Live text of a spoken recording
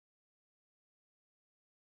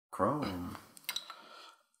Chrome.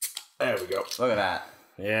 There we go. Look at that.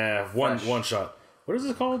 Yeah, one shot. What is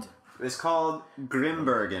it called? It's called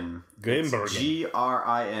Grimbergen. Grimbergen.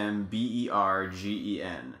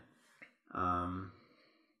 Grimbergen. It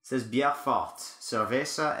says Bière forte,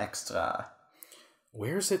 cerveza extra.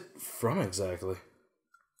 Where's it from exactly?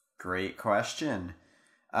 Great question.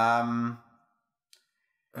 I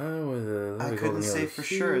I couldn't say for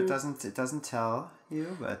sure. It doesn't tell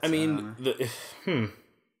you, but I mean,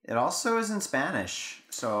 it also is in Spanish.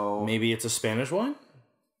 So maybe it's a Spanish wine,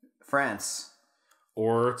 France,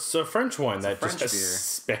 or it's a French wine that French just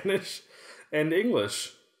has beer. Spanish and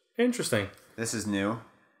English. Interesting. This is new.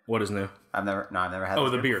 What is new? I've never had. Oh,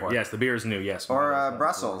 this the beer. before. Yes, the beer is new. Yes. Or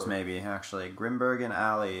Brussels, maybe actually Grimbergen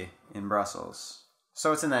Alley in Brussels.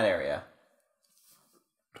 So it's in that area.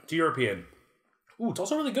 It's European. Ooh, it's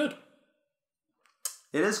also really good.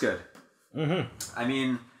 It is good. Mm-hmm. I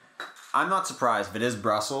mean, I'm not surprised. If it is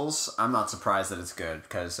Brussels, I'm not surprised that it's good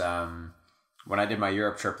because when I did my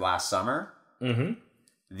Europe trip last summer,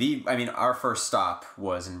 our first stop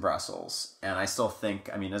was in Brussels, and I still think,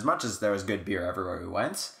 as much as there was good beer everywhere we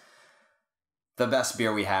went, the best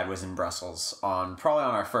beer we had was in Brussels probably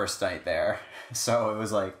on our first night there. So it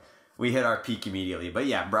was like we hit our peak immediately. But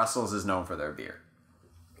yeah, Brussels is known for their beer.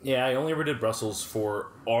 Yeah, I only ever did Brussels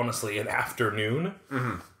for, honestly, an afternoon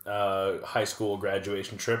high school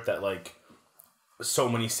graduation trip that, like, so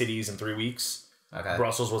many cities in 3 weeks. Okay.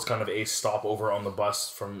 Brussels was kind of a stopover on the bus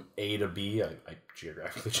from A to B. I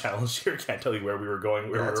geographically challenged here. Can't tell you where we were going,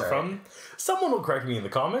 where we were from. Someone will correct me in the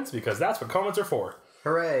comments because that's what comments are for.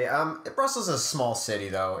 Hooray. Brussels is a small city,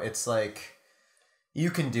 though. It's like, you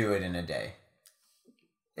can do it in a day.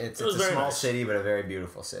 It's a small city, but a very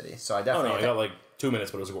beautiful city. So I definitely... I got like 2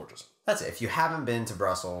 minutes, but it was gorgeous. That's it. If you haven't been to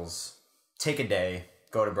Brussels, take a day,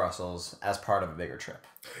 go to Brussels as part of a bigger trip.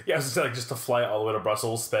 Yeah, it's just to fly all the way to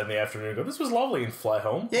Brussels, spend the afternoon, go, this was lovely, and fly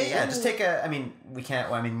home. Yeah, just take we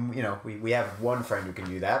can't, we have one friend who can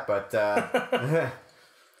do that, but,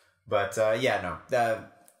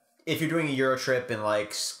 if you're doing a Euro trip in,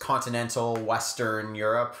 like, continental Western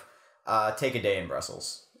Europe, take a day in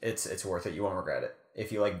Brussels. It's worth it. You won't regret it.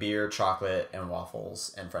 If you like beer, chocolate, and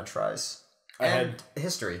waffles, and French fries. And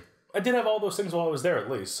history. I did have all those things while I was there,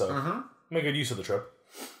 at least, so make good use of the trip.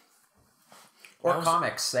 Or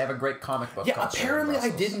comics. They have a great comic book. Yeah, apparently I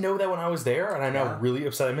didn't know that when I was there, and I'm now really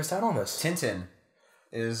upset I missed out on this. Tintin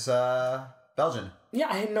is Belgian. Yeah,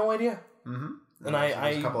 I had no idea. Mm-hmm. And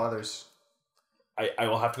there's a couple others. I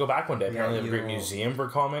will have to go back one day. Apparently they have a great museum for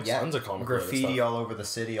comics. Yeah, tons of comic graffiti all over the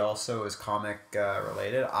city also is comic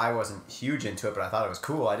related. I wasn't huge into it, but I thought it was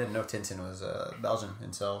cool. I didn't know Tintin was Belgian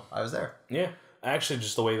until I was there. Yeah. Actually,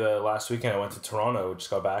 just the way the last weekend I went to Toronto, just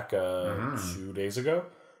got back 2 days ago.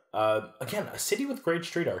 Again, a city with great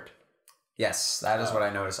street art. Yes, that is what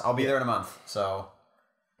I noticed. I'll be there in a month, so...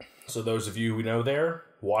 So those of you who know there,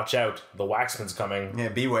 watch out. The Waxman's coming. Yeah,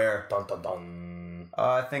 beware. Dun, dun, dun.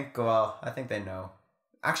 I think they know.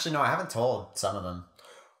 Actually, no, I haven't told some of them.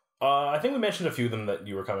 I think we mentioned a few of them that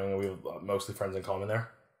you were coming. We have mostly friends in common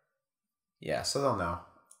there. Yeah, so they'll know.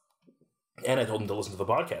 And I told them to listen to the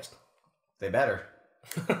podcast. They better.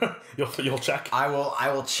 You'll check? I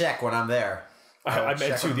will check when I'm there. I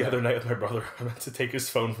meant to the other night with my brother. I meant to take his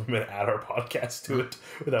phone from him and add our podcast to it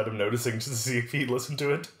without him noticing, just to see if he'd listen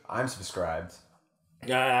to it. I'm subscribed.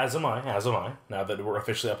 As am I. Now that we're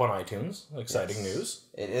officially up on iTunes. Exciting news.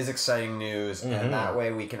 It is exciting news, and that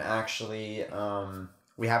way we can actually,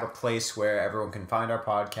 we have a place where everyone can find our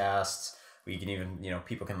podcasts. We can even,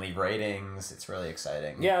 people can leave ratings. It's really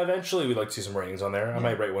exciting. Yeah, eventually we'd like to see some ratings on there. I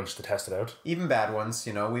might rate one just to test it out. Even bad ones,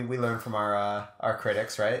 we learn from our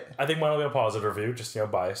critics, right? I think mine will be a positive review, just,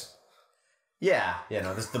 bias. Yeah,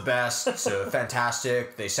 this is the best. It's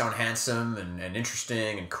fantastic. They sound handsome and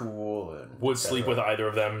interesting and cool. And would sleep with either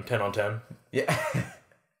of them 10 on 10. Yeah.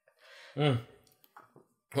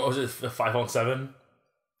 What was it? 5 on 7?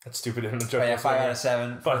 That's stupid. Oh, yeah, 5 out of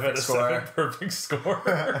 7. 5 out of 7. Perfect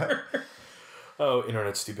score. Oh,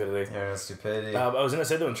 internet stupidity. I was going to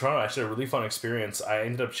say, though, in Toronto, I actually had a really fun experience. I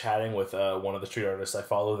ended up chatting with one of the street artists I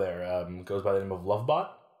follow there. Goes by the name of Lovebot.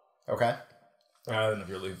 Okay. I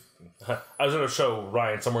was going to show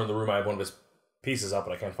Ryan somewhere in the room. I have one of his pieces up,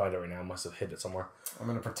 but I can't find it right now. I must have hid it somewhere. I'm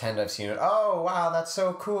going to pretend I've seen it. Oh, wow, that's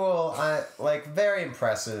so cool. Very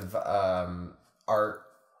impressive art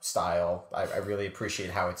style. I really appreciate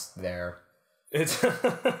how it's there.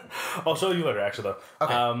 I'll show you later, actually, though.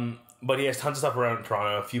 Okay. But he has tons of stuff around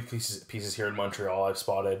Toronto, a few pieces here in Montreal I've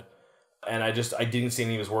spotted. And I didn't see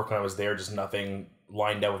any of his work when I was there, just nothing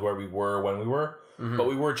lined up with where we were when we were. Mm-hmm. But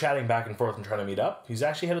we were chatting back and forth and trying to meet up. He's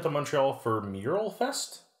actually headed to Montreal for Mural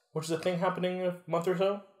Fest, which is a thing happening in a month or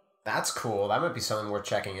so. That's cool. That might be something worth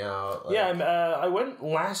checking out. Like... Yeah, I went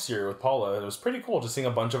last year with Paula. It was pretty cool just seeing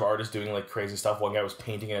a bunch of artists doing like crazy stuff. One guy was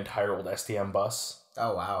painting an entire old STM bus.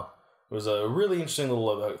 Oh, wow. It was a really interesting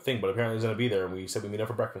little thing, but apparently he's going to be there, and we said we meet up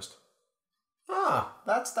for breakfast. Ah,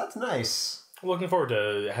 that's nice. I'm looking forward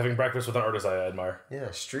to having breakfast with an artist I admire.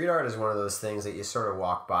 Yeah, street art is one of those things that you sort of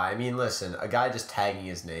walk by. I mean, listen, a guy just tagging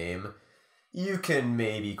his name, you can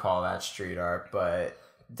maybe call that street art, but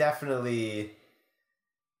definitely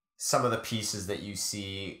some of the pieces that you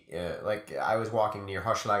see, like I was walking near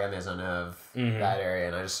Hochelaga Maisonneuve, that area,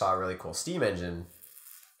 and I just saw a really cool steam engine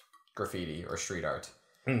graffiti or street art.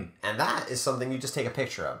 And that is something you just take a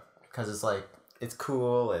picture of because it's like, it's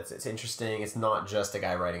cool, it's interesting, it's not just a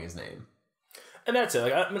guy writing his name. And that's it.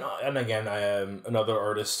 Like, I mean, and again, I am another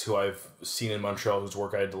artist who I've seen in Montreal whose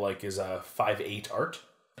work I like is 5/8 art.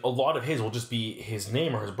 A lot of his will just be his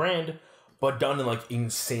name or his brand, but done in like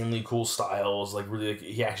insanely cool styles. Like really, like,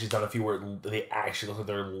 he actually's done a few where they actually look like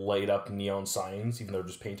they're light up neon signs, even though they're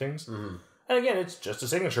just paintings. And again, it's just a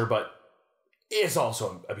signature, but it's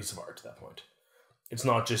also a piece of art at that point. It's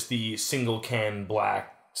not just the single can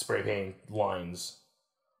black spray paint lines.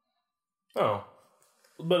 Oh,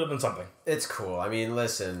 better than something. It's cool. I mean,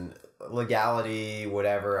 listen, legality,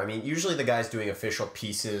 whatever. I mean, usually the guys doing official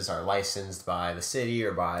pieces are licensed by the city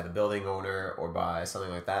or by the building owner or by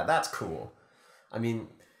something like that. That's cool. I mean,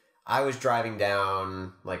 I was driving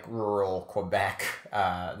down like rural Quebec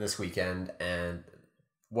this weekend, and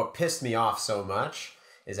what pissed me off so much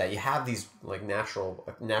is that you have these like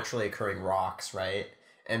naturally occurring rocks, right?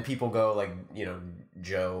 And people go like, you know,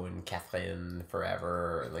 Joe and Catherine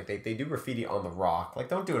forever. Like they do graffiti on the rock. Like,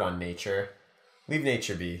 don't do it on nature. Leave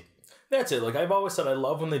nature be. That's it. Like I've always said, I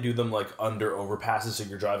love when they do them like under overpasses. So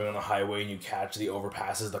you're driving on the highway and you catch the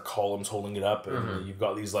overpasses, the columns holding it up, and you've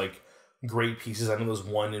got these like great pieces. I know there's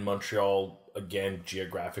one in Montreal, again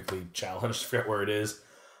geographically challenged, forget where it is,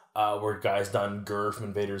 where guys done Gur from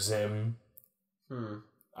Invader Zim.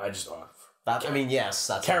 I just that, I mean, yes,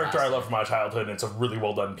 that's character I love from my childhood, and it's a really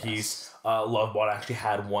well done piece. Lovebot actually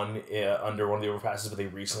had one under one of the overpasses, but they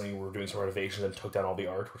recently were doing some renovations and took down all the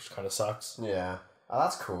art, which kind of sucks. Yeah. Oh,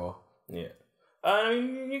 that's cool. Yeah. I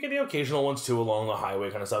mean, you get the occasional ones too along the highway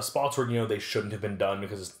kind of stuff. Spots where, you know, they shouldn't have been done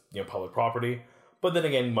because it's, you know, public property. But then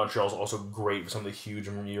again, Montreal's also great for some of the huge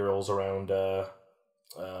murals around Léonard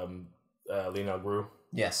Groulx.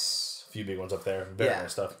 Yes. A few big ones up there. Very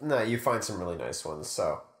nice stuff. No, you find some really nice ones.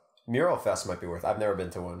 So, Mural Fest might be worth. I've never been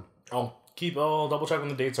to one. I'll double check when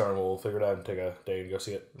the dates are, and we'll figure it out and take a day and go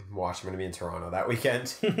see it. Watch, I'm going to be in Toronto that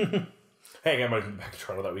weekend. Hey, I might be back to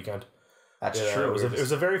Toronto that weekend. That's true. It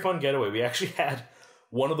was a very fun getaway. We actually had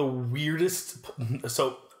one of the weirdest...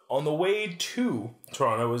 So, on the way to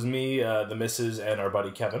Toronto, it was me, the missus, and our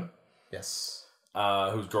buddy Kevin. Yes.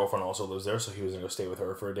 Whose girlfriend also lives there, so he was going to go stay with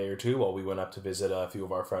her for a day or two while we went up to visit a few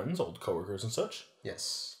of our friends, old coworkers and such.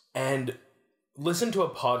 Yes. And listen to a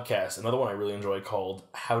podcast, another one I really enjoy, called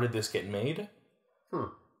How Did This Get Made?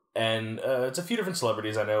 And it's a few different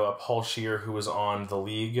celebrities. I know Paul Scheer, who was on The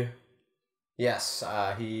League. Yes,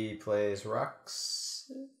 he plays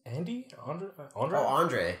Rux. Andre? Oh,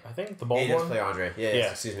 Andre. I think, the bald one. He does play Andre.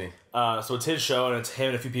 Yeah. Excuse me. So it's his show, and it's him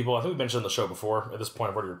and a few people. I think we mentioned on the show before. At this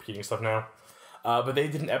point, I'm already repeating stuff now. But they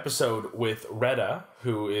did an episode with Retta,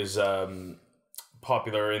 who is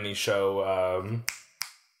popular in the show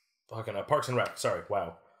Parks and Rec. Sorry,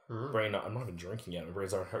 wow. I'm not even drinking yet. My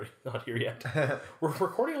brains aren't not here yet. We're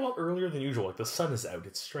recording a lot earlier than usual. Like, the sun is out.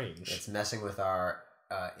 It's strange. It's messing with our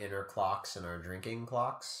inner clocks and our drinking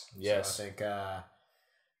clocks. Yes. So I think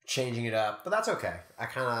changing it up, but that's okay. I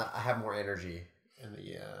have more energy in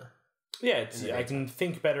the I can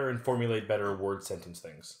think better and formulate better word sentence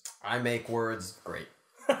things. I make words great.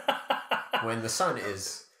 When the sun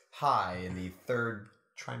is high in the third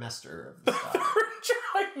trimester of the sky.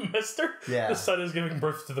 Trimester? Yeah. The sun is giving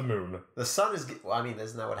birth to the moon. The sun is... Well, I mean,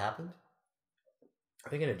 isn't that what happened? I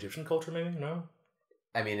think in Egyptian culture, maybe? No?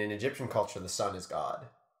 I mean, in Egyptian culture, the sun is God.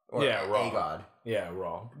 Or Ra. a god. Yeah,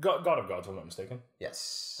 Ra. God of gods, if I'm not mistaken.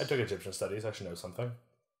 Yes. I took Egyptian studies. I should know something.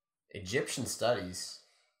 Egyptian studies?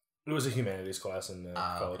 It was a humanities class in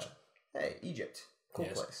college. Okay. Hey, Egypt. Cool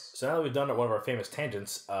place. So now that we've done one of our famous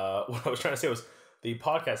tangents, what I was trying to say was the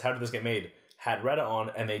podcast, How Did This Get Made, had Retta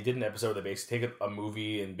on, and they did an episode where they basically take a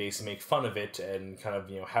movie and basically make fun of it and kind of,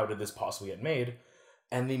 you know, how did this possibly get made?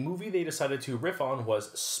 And the movie they decided to riff on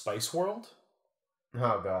was Spice World.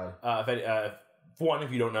 Oh, God.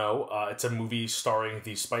 If you don't know, it's a movie starring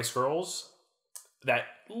the Spice Girls that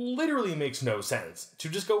literally makes no sense. To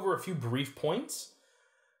just go over a few brief points,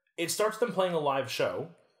 it starts them playing a live show,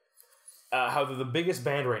 how they're the biggest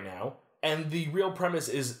band right now, and the real premise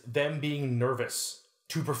is them being nervous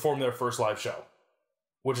to perform their first live show,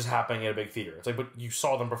 which is happening at a big theater. It's like, but you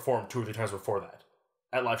saw them perform 2 or 3 times before that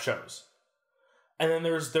at live shows. And then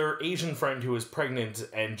there's their Asian friend who is pregnant,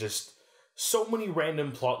 and just so many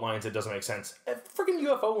random plot lines that doesn't make sense. Freaking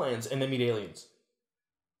UFO lands and then meet aliens.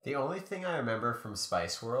 The only thing I remember from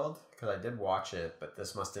Spice World, because I did watch it, but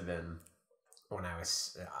this must have been when I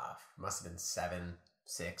was, must have been 7,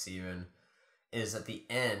 6 even, is at the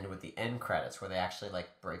end with the end credits where they actually like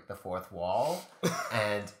break the fourth wall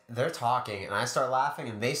and they're talking and I start laughing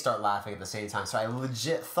and they start laughing at the same time. So I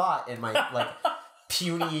legit thought in my like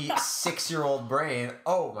puny 6-year-old brain,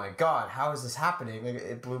 oh my God, how is this happening? Like,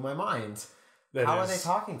 it blew my mind. How are they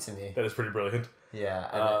talking to me? That is pretty brilliant. Yeah,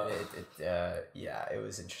 and it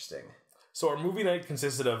was interesting. So our movie night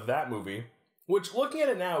consisted of that movie, which looking at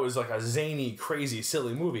it now is like a zany, crazy,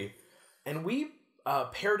 silly movie. And we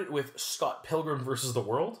paired it with Scott Pilgrim vs. the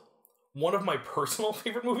World, one of my personal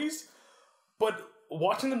favorite movies. But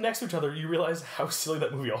watching them next to each other, you realize how silly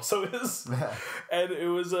that movie also is. And it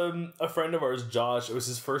was a friend of ours, Josh. It was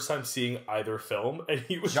his first time seeing either film, and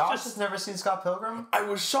he was Josh has never seen Scott Pilgrim? I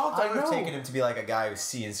was shocked. I would have taken him to be like a guy who's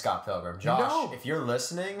seen Scott Pilgrim. Josh, if you're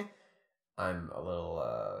listening, I'm a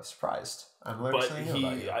little surprised. I'm learning something new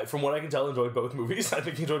about you. From what I can tell, enjoyed both movies. I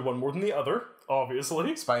think he enjoyed one more than the other,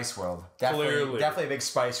 obviously. Spice World. Definitely a big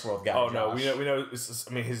Spice World guy. Oh, Josh. no, we know.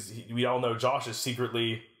 We all know Josh is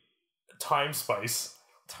secretly Time Spice.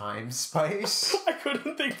 Time Spice? I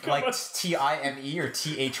couldn't think like Time or Thyme.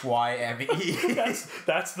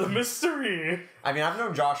 That's the mystery. I mean, I've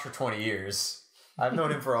known Josh for 20 years. I've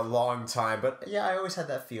known him for a long time, but yeah, I always had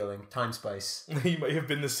that feeling. Time Spice. He might have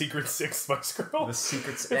been the secret 6th Spice Girl. The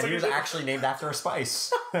secret, and he was actually named after a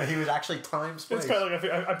spice. He was actually Time Spice. It's kind of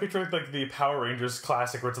like I'm picturing like the Power Rangers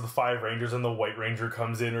classic, where it's the 5 Rangers and the White Ranger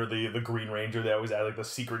comes in, or the Green Ranger. They always add like the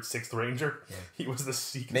secret 6th Ranger. Yeah. He was the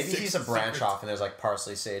secret. Maybe he's a branch off, and there's like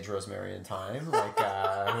parsley, sage, rosemary, and thyme. Like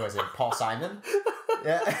who was it? Paul Simon.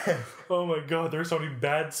 Yeah. Oh my God, there's so many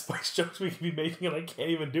bad spice jokes we could be making, and I can't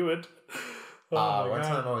even do it. One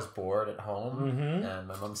time I was bored at home, and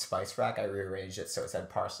my mom's spice rack, I rearranged it so it said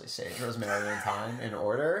parsley, sage, rosemary, and thyme in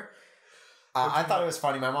order. I thought it was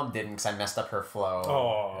funny. My mom didn't because I messed up her flow.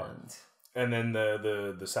 Oh. And then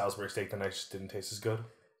the Salisbury steak the night just didn't taste as good?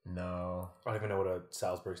 No. I don't even know what a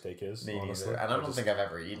Salisbury steak is. Me neither. I don't think I've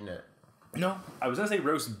ever eaten it. No. I was going to say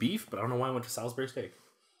roast beef, but I don't know why I went to Salisbury steak.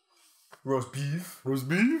 Roast beef? Roast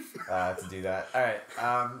beef? To do that. Alright,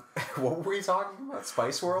 what were we talking about?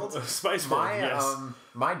 Spice World? Spice World, yes.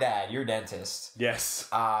 My dad, your dentist. Yes.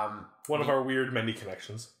 One of our weird many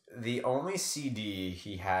connections. The only CD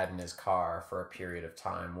he had in his car for a period of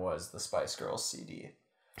time was the Spice Girls CD.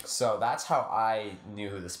 So that's how I knew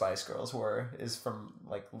who the Spice Girls were, is from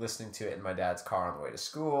like listening to it in my dad's car on the way to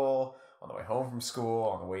school, on the way home from school,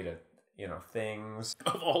 on the way to things.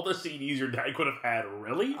 Of all the CDs your dad could have had,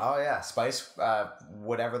 really? Oh yeah, Spice,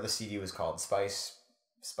 whatever the CD was called, Spice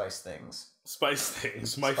Things. Spice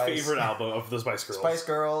Things, my favorite album of the Spice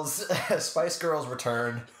Girls. Spice Girls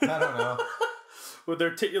Return. I don't know. With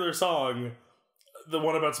their titular song, the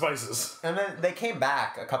one about spices. And then they came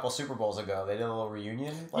back a couple Super Bowls ago. They did a little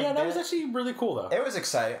reunion. Yeah, that was actually really cool though. It was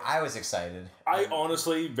exciting. I was excited. I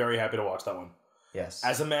honestly very happy to watch that one. Yes.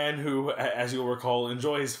 As a man who, as you'll recall,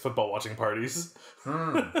 enjoys football watching parties. That's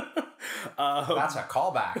a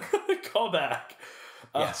callback. Callback.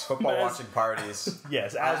 Yes, football watching parties.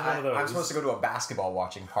 Yes, as one of those. I'm supposed to go to a basketball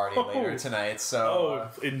watching party later tonight, so...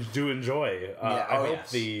 do enjoy. I hope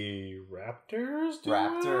the Raptors do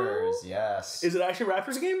Raptors, yes. Is it actually a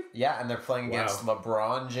Raptors game? Yeah, and they're playing against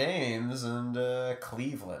LeBron James and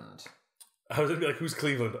Cleveland. I was going to be like, who's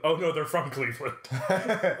Cleveland? Oh, no, they're from Cleveland.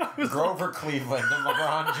 Grover Cleveland and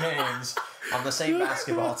LeBron James on the same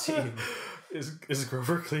basketball team. Is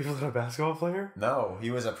Grover Cleveland a basketball player? No,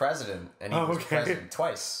 he was a president, and he was president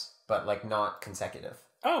twice, but like not consecutive.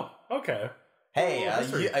 Oh, okay. Hey, a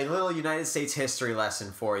little United States history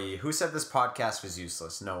lesson for you. Who said this podcast was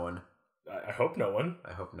useless? No one. I hope no one.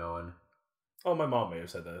 I hope no one. Oh, my mom may have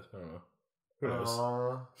said that. I don't know. Who knows?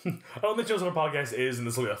 I don't think she knows what a podcast is, and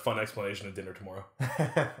this will be a fun explanation at dinner tomorrow.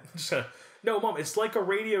 No, Mom, it's like a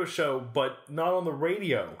radio show, but not on the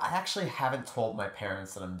radio. I actually haven't told my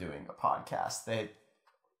parents that I'm doing a podcast.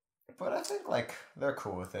 But I think like they're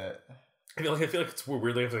cool with it. I feel like it's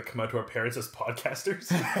weird they have to come out to our parents as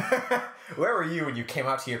podcasters. Where were you when you came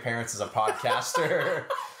out to your parents as a podcaster?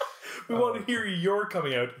 We want to hear your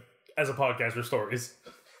coming out as a podcaster stories.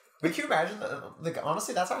 But can you imagine, like,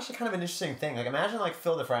 honestly, that's actually kind of an interesting thing. Like, imagine, like,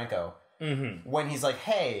 Phil DeFranco, when he's like,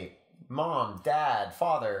 hey, mom, dad,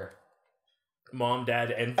 father. Mom,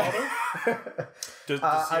 dad, and father? Does he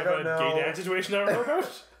have a gay dad situation I don't know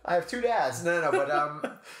about? I have 2 dads. No.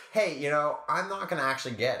 But hey, you know, I'm not gonna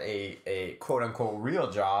actually get a quote unquote real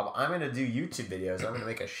job. I'm gonna do YouTube videos. I'm gonna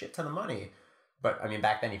make a shit ton of money. But I mean,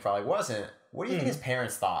 back then he probably wasn't. What do you think his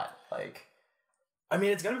parents thought? Like, I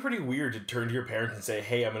mean, it's gotta be pretty weird to turn to your parents and say,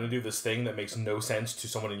 "Hey, I'm gonna do this thing that makes no sense to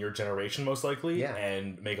someone in your generation, most likely,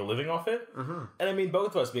 and make a living off it." Mm-hmm. And I mean,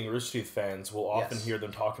 both of us being Rooster Teeth fans will often hear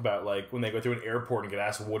them talk about, like, when they go through an airport and get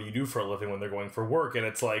asked, "What do you do for a living?" when they're going for work, and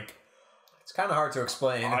it's like, it's kind of hard to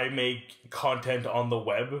explain. I make content on the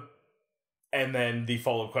web, and then the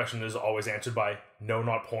follow-up question is always answered by, "No,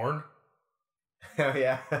 not porn." Oh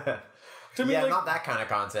yeah. To me, yeah, like, not that kind of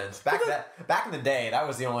content. Back in the day, that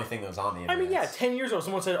was the only thing that was on the internet. I mean, yeah, 10 years ago,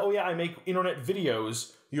 someone said, "Oh yeah, I make internet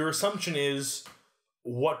videos." Your assumption is,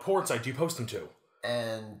 what porn site do you post them to?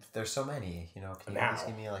 And there's so many, you know. Can you please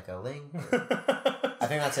give me like a link? I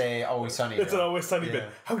think that's a Always Sunny. It's an Always Sunny bit.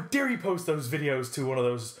 How dare you post those videos to one of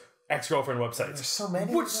those ex-girlfriend websites? There's so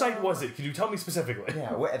many. Which site was it? Can you tell me specifically?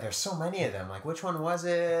 Yeah, there's so many of them. Like, which one was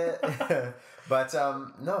it? But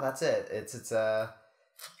no, that's it.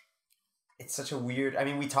 It's such a weird... I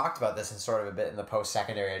mean, we talked about this in sort of a bit in the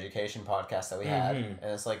post-secondary education podcast that we had, and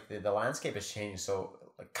it's like the landscape has changed. So,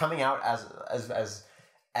 like, coming out as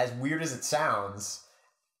weird as it sounds,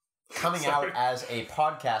 coming out as a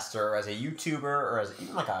podcaster, or as a YouTuber, or as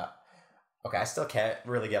even like a... Okay, I still can't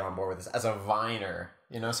really get on board with this. As a Viner,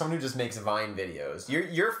 you know, someone who just makes Vine videos.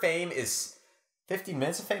 Your fame is 15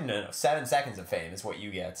 minutes of fame? No, 7 seconds of fame is what you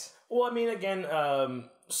get. Well, I mean, again,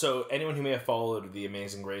 so anyone who may have followed The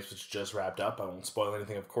Amazing Race, which just wrapped up, I won't spoil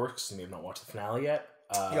anything, of course, because you may have not watched the finale yet.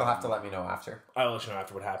 You'll have to let me know after. I'll let you know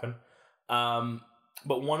after what happened.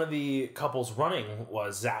 But one of the couples running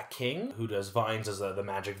was Zach King, who does Vines as the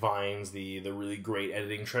magic Vines, the really great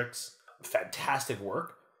editing tricks. Fantastic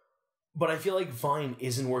work. But I feel like Vine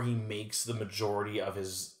isn't where he makes the majority of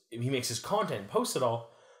he makes his content, posts it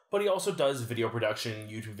all, but he also does video production,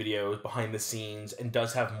 YouTube videos, behind the scenes, and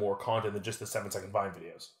does have more content than just the 7-second Vine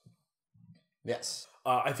videos. Yes.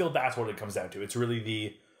 I feel that's what it comes down to. It's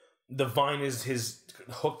really the Vine is his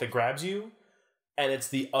hook that grabs you, and it's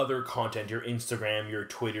the other content, your Instagram, your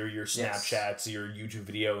Twitter, your Snapchats, your YouTube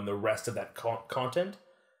video, and the rest of that content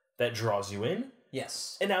that draws you in.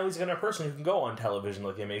 Yes. And now he's got a person who can go on television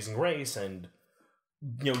like The Amazing Race and,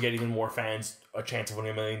 you know, get even more fans, a chance of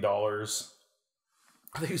winning $1 million.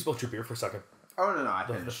 I think you spilled your beer for a second. Oh, no, I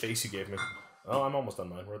finished. The face you gave me. Oh, I'm almost done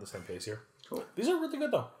mine. We're at the same pace here. Cool. These are really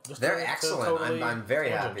good, though. They're excellent. Totally I'm very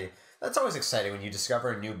happy. That's always exciting when you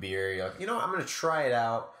discover a new beer. You're like, you know what? I'm going to try it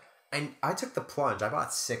out. And I took the plunge. I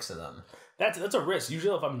bought 6 of them. That's a risk.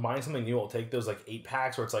 Usually if I'm buying something new, I'll take those like 8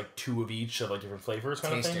 packs where it's like 2 of each of like different flavors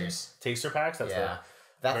kind of thing. Taster packs. That's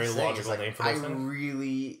very logical name for those things. I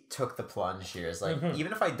really took the plunge here. It's like,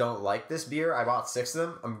 even if I don't like this beer, I bought 6 of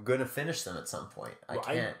them, I'm going to finish them at some point.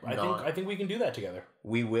 I think we can do that together.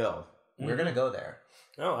 We will. We're going to go there.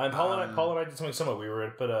 No, and Paul and I did something similar. We were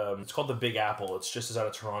at, it's called the Big Apple. It's just out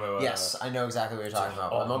of Toronto. Yes, I know exactly what you're talking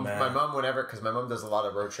about. My mom, whenever, because my mom does a lot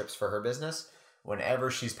of road trips for her business,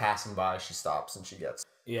 whenever she's passing by, she stops and she gets.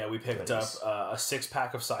 Yeah, we picked up a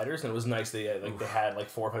 6-pack of ciders, and it was nice. They had like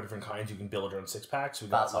 4 or 5 different kinds you can build your own 6-packs. We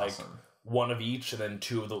got awesome. 1 of each, and then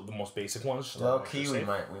 2 of the most basic ones. Low key, we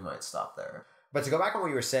might stop there. But to go back on what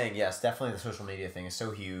you were saying, yes, definitely the social media thing is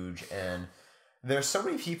so huge, and there's so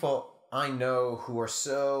many people I know who are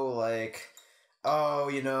so like, oh,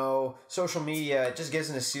 you know, social media, it just gives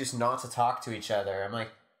an excuse not to talk to each other. I'm like,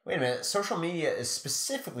 wait a minute, social media is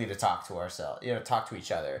specifically to talk to ourselves, you know, talk to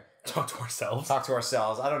each other. Talk to ourselves? Talk to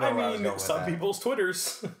ourselves. I don't know where I was going with some people's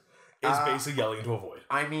Twitters is basically yelling into a void.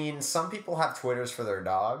 I mean, some people have Twitters for their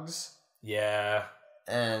dogs. Yeah.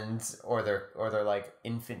 Or they're like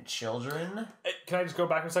infant children. Can I just go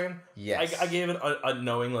back for a second? Yes. I gave it a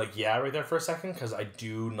knowing like yeah right there for a second because I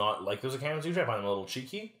do not like those accounts usually. I find them a little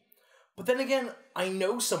cheeky. But then again, I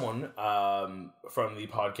know someone from the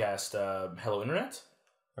podcast Hello Internet.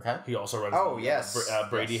 Okay. He also runs. Oh yes.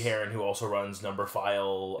 Brady Heron, who also runs Number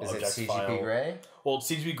File. Is it CGP Grey? Well,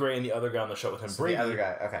 it's CGP Grey and the other guy on the show with him, Brady. The other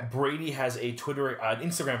guy. Okay. Brady has an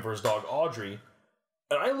Instagram for his dog Audrey.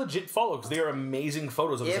 And I legit follow because they are amazing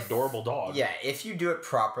photos of this adorable dog. Yeah, if you do it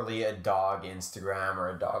properly, a dog Instagram or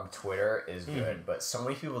a dog Twitter is good. But so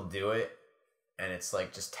many people do it, and it's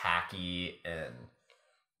like just tacky and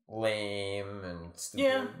lame and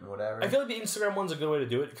stupid and whatever. I feel like the Instagram one's a good way to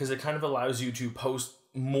do it because it kind of allows you to post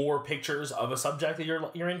more pictures of a subject that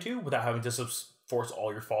you're into without having to force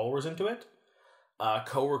all your followers into it. A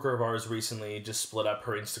coworker of ours recently just split up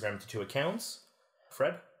her Instagram to 2 accounts.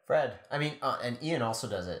 Fred? Fred. I mean, and Ian also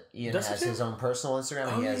does it. Ian has his own personal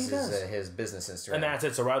Instagram, and he has his business Instagram. And that's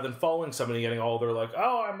it. So rather than following somebody getting all their like,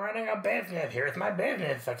 oh, I'm running a business, here's my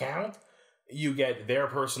business account, you get their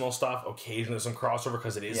personal stuff. Occasionally some crossover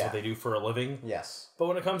because it is what they do for a living. Yes. But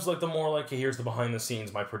when it comes to like the more like, here's the behind the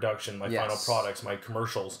scenes, my production, my final products, my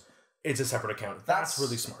commercials, it's a separate account. That's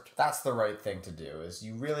really smart. That's the right thing to do, is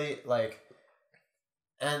you really like...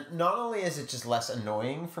 And not only is it just less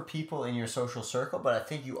annoying for people in your social circle, but I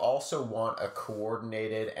think you also want a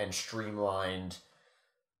coordinated and streamlined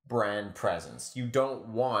brand presence. You don't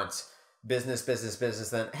want business,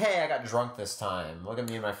 then, hey, I got drunk this time. Look at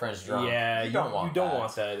me and my friends drunk. Yeah, you don't want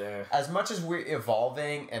that. As much as we're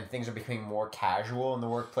evolving and things are becoming more casual in the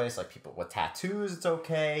workplace, like people with tattoos, it's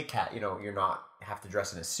okay. You're not have to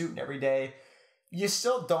dress in a suit every day. You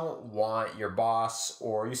still don't want your boss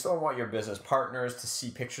or you still want your business partners to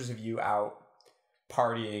see pictures of you out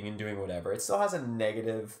partying and doing whatever. It still has a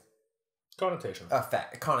negative connotations.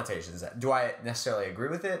 Do I necessarily agree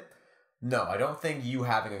with it? No, I don't think you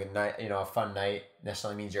having a night, a fun night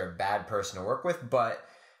necessarily means you're a bad person to work with, but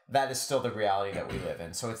that is still the reality that we live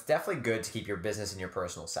in. So it's definitely good to keep your business and your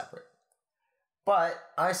personal separate. But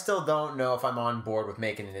I still don't know if I'm on board with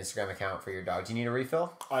making an Instagram account for your dog. Do you need a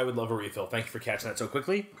refill? I would love a refill. Thank you for catching that so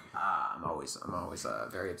quickly. I'm always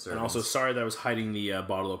very observant. And also, sorry that I was hiding the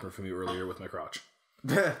bottle opener from you earlier with my crotch.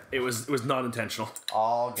 It was not intentional.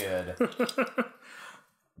 All good.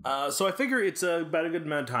 So I figure it's about a good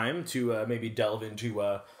amount of time to maybe delve into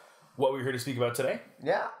what we're here to speak about today.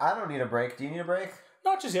 Yeah, I don't need a break. Do you need a break?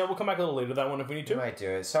 Not just yet. We'll come back a little later to that one if we need to. We might do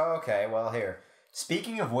it. So, okay, well, here.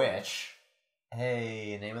 Speaking of which...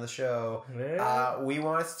 Hey, name of the show. We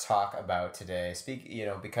wanted to talk about today,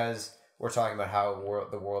 because we're talking about how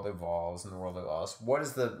the world evolves and the world evolves. What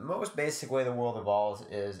is the most basic way the world evolves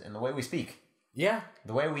is in the way we speak. Yeah.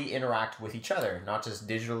 The way we interact with each other, not just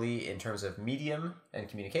digitally in terms of medium and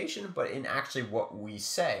communication, but in actually what we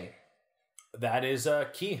say. That is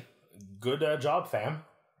key. Good job, fam.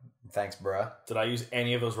 Thanks, bruh. Did I use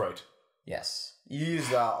any of those right? Yes. You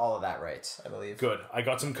used all of that right, I believe. Good. I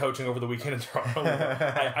got some coaching over the weekend in Toronto.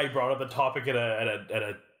 I brought up a topic at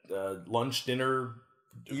a lunch, dinner.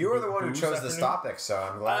 You were the one who chose this topic, so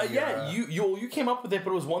I'm glad. You came up with it,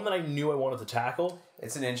 but it was one that I knew I wanted to tackle.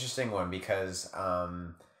 It's an interesting one because,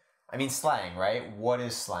 slang, right? What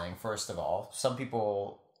is slang, first of all? Some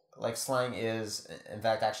people, slang is, in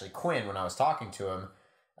fact, actually Quinn, when I was talking to him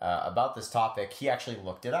about this topic, he actually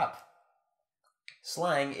looked it up.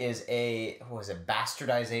 Slang is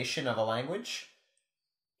bastardization of a language?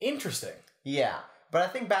 Interesting. Yeah, but I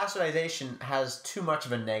think bastardization has too much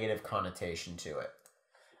of a negative connotation to it.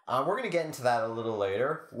 We're going to get into that a little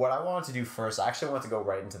later. What I wanted to do first, I actually want to go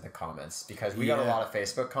right into the comments because we got a lot of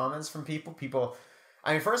Facebook comments from people.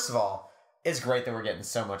 First of all, it's great that we're getting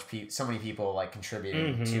so many people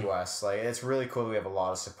contributing to us. It's really cool that we have a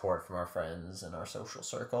lot of support from our friends and our social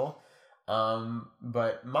circle.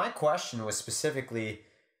 But my question was specifically,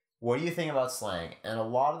 what do you think about slang? And a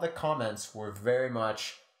lot of the comments were very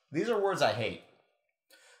much, these are words I hate.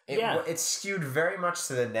 It's skewed very much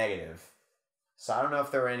to the negative. So I don't know if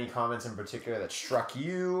there were any comments in particular that struck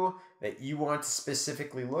you, that you want to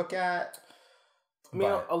specifically look at. A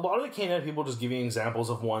lot of the Canadian people just giving examples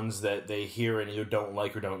of ones that they hear and either don't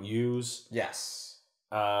like or don't use. Yes.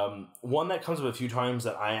 One that comes up a few times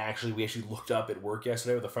that we actually looked up at work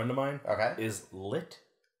yesterday with a friend of mine. Okay. Is lit.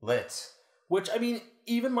 Lit. Which,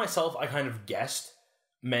 even myself, I kind of guessed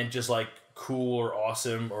meant just cool or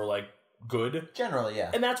awesome or good. Generally,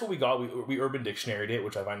 yeah. And that's what we got. We Urban Dictionary'd it,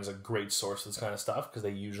 which I find is a great source for this kind of stuff because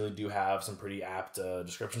they usually do have some pretty apt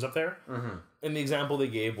descriptions up there. Mm-hmm. And the example they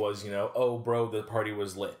gave was, oh, bro, the party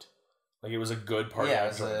was lit. It was a good party. Yeah,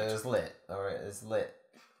 it was lit. All right, it's lit.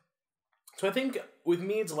 So I think with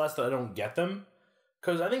me, it's less that I don't get them,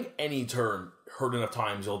 because I think any term heard enough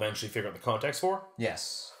times, you'll eventually figure out the context for.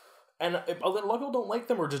 Yes. And a lot of people don't like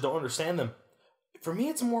them or just don't understand them. For me,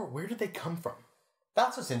 it's more, where did they come from?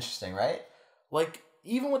 That's what's interesting, right?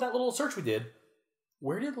 Even with that little search we did,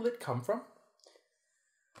 where did lit come from?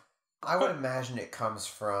 I would imagine it comes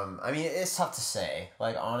from... it's tough to say.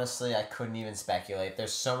 Honestly, I couldn't even speculate.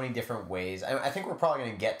 There's so many different ways. I think we're probably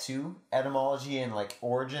going to get to etymology and,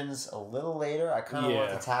 origins a little later. I kind of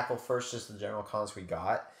want to tackle first just the general comments we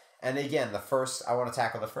got. And again, I want to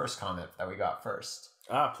tackle the first comment that we got first.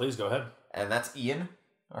 Please go ahead. And that's Ian,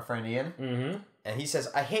 our friend Ian. Mm-hmm. And he says,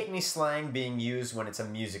 I hate any slang being used when it's a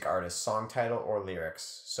music artist, song title, or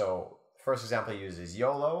lyrics. So, first example he uses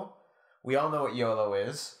YOLO. We all know what YOLO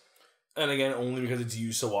is. And again, only because it's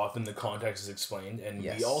used so often, the context is explained, and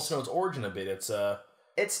we also know its origin a bit.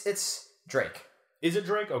 It's Drake. Is it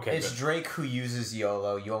Drake? Okay, it's good. Drake who uses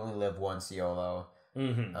YOLO. You only live once, YOLO.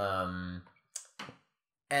 Mm-hmm.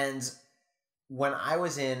 And when I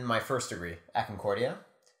was in my first degree at Concordia,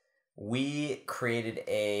 we created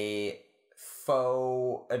a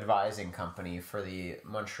faux advising company for the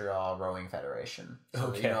Montreal Rowing Federation. So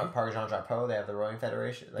okay. You know at Parc Jean Drapeau, they have the rowing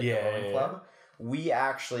federation, like the rowing club. We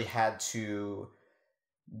actually had to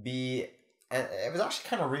be, and it was actually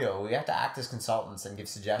kind of real. We had to act as consultants and give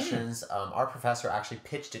suggestions. Our professor actually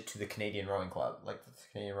pitched it to the Canadian Rowing Club, like the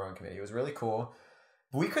Canadian Rowing Committee. It was really cool.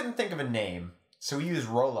 But we couldn't think of a name, so we used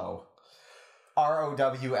Rolo.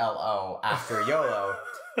 ROWLO after YOLO.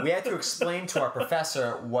 We had to explain to our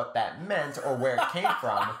professor what that meant or where it came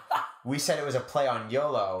from. We said it was a play on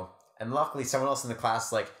YOLO, and luckily someone else in the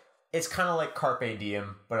class was like, it's kind of like Carpe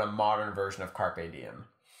Diem, but a modern version of Carpe Diem,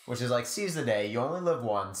 which is like, seize the day, you only live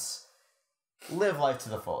once, live life to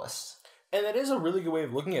the fullest. And that is a really good way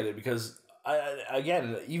of looking at it, because,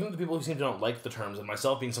 again, even the people who seem to not like the terms, and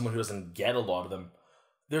myself being someone who doesn't get a lot of them,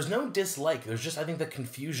 there's no dislike. There's just, I think, the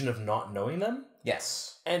confusion of not knowing them.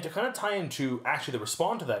 Yes. And to kind of tie into, actually, the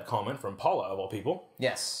respond to that comment from Paula, of all people.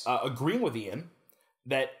 Yes. Agreeing with Ian,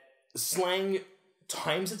 that slang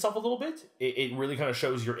times itself a little bit. It really kind of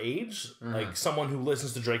shows your age. Like, someone who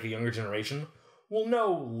listens to Drake, a younger generation, will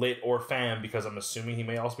know lit or fam, because I'm assuming he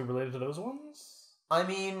may also be related to those ones. I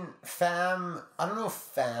mean, fam, I don't know if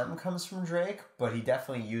fam comes from Drake, but he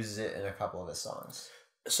definitely uses it in a couple of his songs.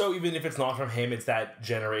 So even if it's not from him, it's that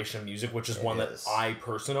generation of music, which is one that I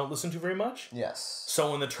personally don't listen to very much. Yes.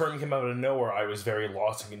 So when the term came out of nowhere, I was very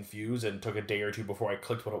lost and confused and took a day or two before I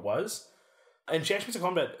clicked what it was. And she actually makes a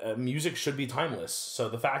comment that music should be timeless. So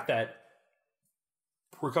the fact that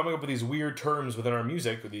we're coming up with these weird terms within our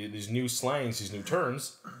music, these new slangs, these new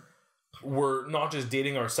terms, we're not just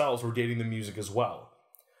dating ourselves, we're dating the music as well.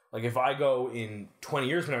 Like if I go in 20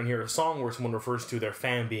 years from now and hear a song where someone refers to their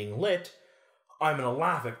fan being lit, I'm going to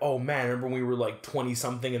laugh like, oh man, remember when we were like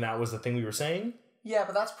 20-something and that was the thing we were saying? Yeah,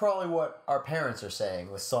 but that's probably what our parents are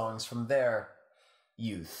saying with songs from their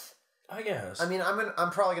youth. I guess. I mean,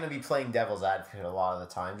 I'm probably going to be playing devil's advocate a lot of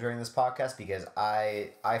the time during this podcast because I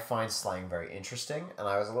find slang very interesting, and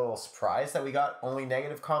I was a little surprised that we got only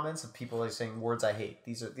negative comments of people like saying words I hate.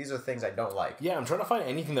 These are things I don't like. Yeah, I'm trying to find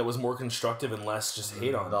anything that was more constructive and less just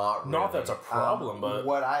hate on. Not that's a problem, but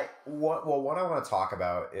what I want to talk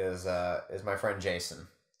about is my friend Jason.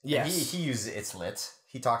 Yes, he uses It's Lit.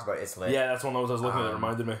 He talks about It's Lit. Yeah, that's one I was looking at. That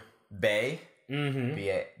reminded me. Bae.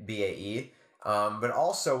 B-A-E. But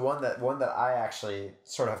also one that I actually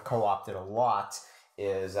sort of co-opted a lot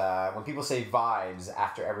is when people say vibes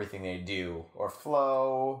after everything they do, or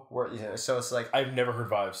flow, so it's like I've never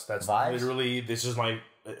heard vibes. That's vibes? Literally, this is my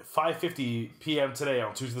 5:50 p.m. today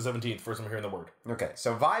on Tuesday the 17th. First time hearing the word. Okay,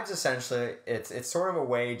 so vibes essentially it's sort of a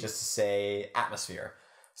way just to say atmosphere.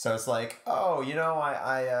 So it's like, oh,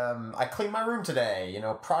 I cleaned my room today.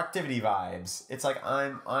 Productivity vibes. It's like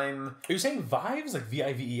I'm. Are you saying vibes like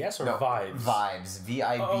VIVES or vibes? Vibes.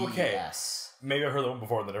 VIVES. Oh, okay. Maybe I heard that one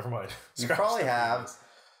before, then never mind. You probably have.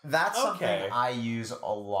 That's something I use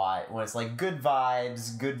a lot when it's like good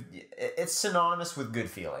vibes. Good. It's synonymous with good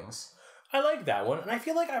feelings. I like that one, and I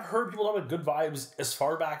feel like I've heard people talk about good vibes as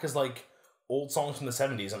far back as like old songs from the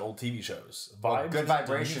 70s and old TV shows. Vibes. Good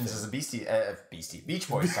Vibrations is a Beach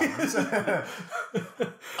Boys song.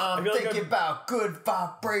 I'm thinking about good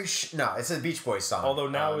vibration. No, it's a Beach Boys song. Although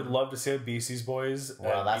now I would love to see a Beastie Boys.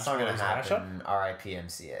 Well, that's not going to happen. R.I.P.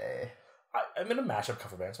 MCA. I'm in a mashup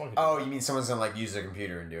cover band. Oh, you mean someone's going to like use their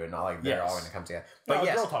computer and do it, not like they're all going to come together. But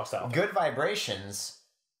yes, girl talk style. Good Vibrations,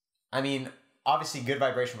 I mean, obviously Good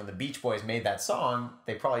Vibration, when the Beach Boys made that song,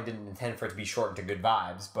 they probably didn't intend for it to be shortened to Good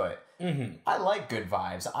Vibes, but I like Good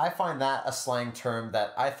Vibes. I find that a slang term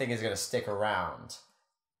that I think is going to stick around.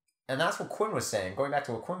 And that's what Quinn was saying. Going back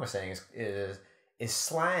to what Quinn was saying is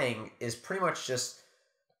slang is pretty much just,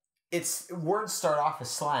 words start off as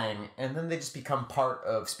slang and then they just become part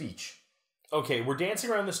of speech. Okay, we're dancing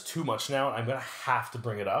around this too much now. I'm going to have to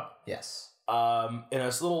bring it up. Yes. In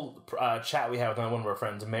this little chat we had with one of our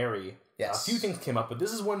friends, Mary, a few things came up, but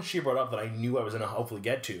this is one she brought up that I knew I was going to hopefully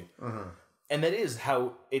get to. Mm-hmm. And that is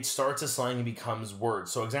how it starts as slang and becomes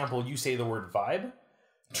words. So example, you say the word vibe.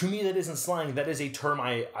 To me, that isn't slang. That is a term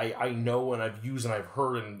I know and I've used and I've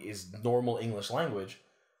heard and is normal English language.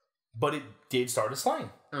 But it did start as slang.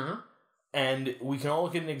 Mm-hmm. And we can all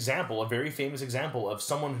look at an example, a very famous example of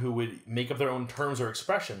someone who would make up their own terms or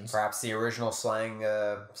expressions. Perhaps the original slang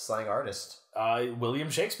artist. William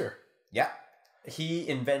Shakespeare. Yeah. He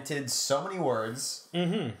invented so many words.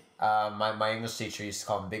 Mm-hmm. My English teacher used to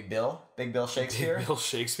call him Big Bill Shakespeare. Big Bill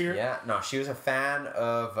Shakespeare? Yeah, no, she was a fan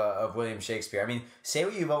of William Shakespeare. I mean, say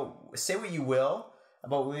what you will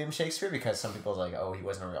about William Shakespeare, because some people are like, oh, he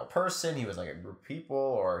wasn't a real person, he was like a group of people,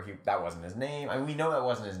 or that wasn't his name. I mean, we know that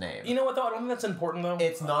wasn't his name. You know what, though? I don't think that's important, though.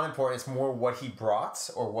 It's not important. It's more what he brought,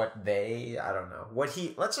 or what they, I don't know.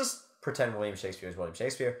 Let's just pretend William Shakespeare is William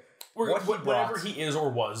Shakespeare. Whatever he is or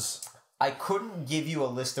was. I couldn't give you a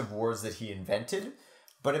list of words that he invented,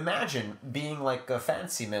 but imagine being like a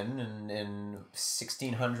fancy man in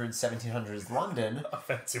 1600s, 1700s London. A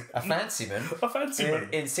fancy man.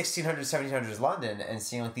 In 1600s, 1700s London, and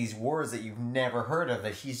seeing like these words that you've never heard of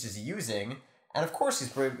that he's just using. And of course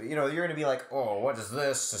you're going to be like, oh, what is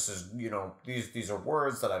this? This is, these are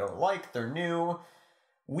words that I don't like. They're new.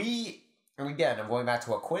 And again, I'm going back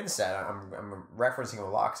to what Quinn said. I'm referencing him a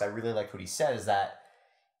lot because I really liked what he said, is that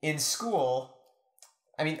in school,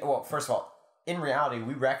 first of all, in reality,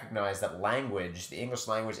 we recognize that language, the English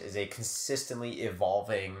language, is a consistently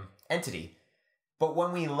evolving entity. But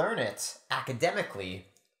when we learn it academically,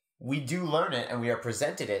 we do learn it, and we are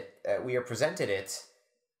presented it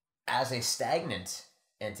as a stagnant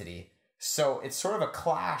entity. So it's sort of a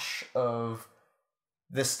clash of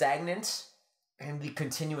the stagnant and the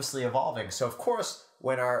continuously evolving. So of course,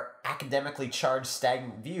 when our academically charged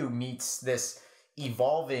stagnant view meets this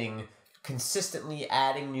evolving, consistently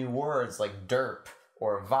adding new words like derp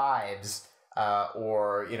or vibes,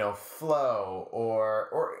 or flow,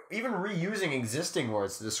 or even reusing existing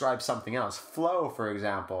words to describe something else. Flow, for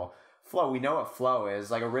example. Flow, we know what flow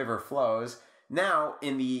is, like a river flows. Now,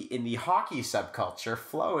 in the hockey subculture,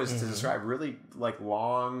 flow is to describe really like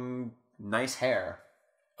long, nice hair.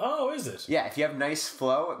 Oh, is it? Yeah, if you have nice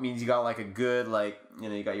flow, it means you got like a good,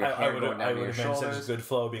 you got your hair going down to your shoulders. I would have good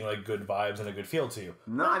flow being like good vibes and a good feel to you.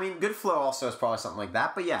 No, I mean, good flow also is probably something like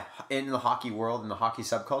that. But yeah, in the hockey world, in the hockey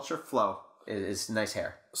subculture, flow is nice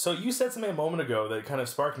hair. So you said something a moment ago that kind of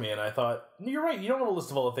sparked me, and I thought, you're right, you don't want a list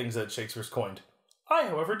of all the things that Shakespeare's coined. I,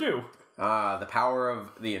 however, do. The power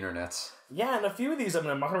of the internet. Yeah, and a few of these, I'm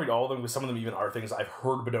not going to read all of them, because some of them even are things I've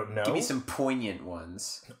heard but don't know. Give me some poignant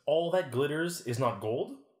ones. All that glitters is not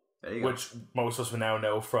gold. There you go. Which most of us would now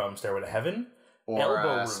know from Stairway to Heaven. Or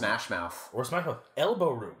Elbow Room. Smash Mouth. Or Smash Mouth.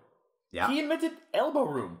 Elbow Room. Yeah. He invented Elbow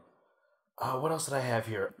Room. What else did I have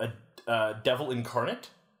here? A Devil Incarnate.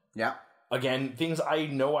 Yeah. Again, things I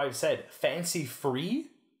know I've said. Fancy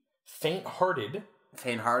Free. Faint-hearted.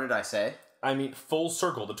 Faint-hearted, I say. I mean, full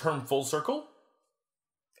circle. The term full circle.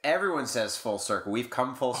 Everyone says full circle. We've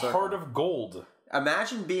come full circle. Heart of gold.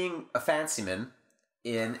 Imagine being a fancy man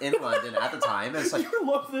in London at the time. And it's like, you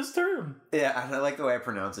love this term. Yeah, and I like the way I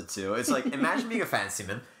pronounce it too. It's like, imagine being a fancy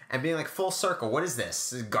man and being like, full circle. What is this?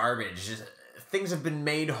 This is garbage. Things have been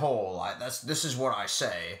made whole. This is what I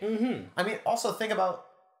say. Mm-hmm. I mean, also think about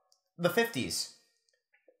the 50s.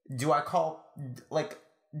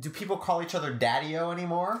 Do people call each other daddy-o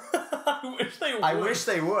anymore? I wish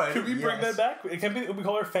they would. Could we bring that back? Can we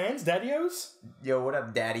call our fans daddy-os? Yo, what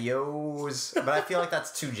up, daddy-os? But I feel like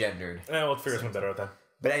that's too gendered. We'll figure something better out then.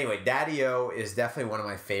 But anyway, daddy-o is definitely one of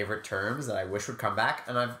my favorite terms that I wish would come back.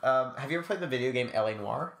 And have you ever played the video game L.A.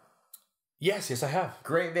 Noire? Yes, I have.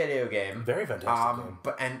 Great video game. Very fantastic game.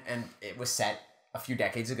 But and it was set a few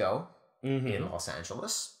decades ago in Los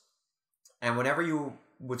Angeles. And whenever you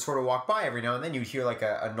would sort of walk by every now and then, you'd hear like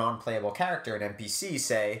a non-playable character, an NPC,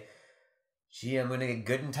 say, gee, I'm going to get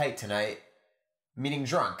good and tight tonight, meaning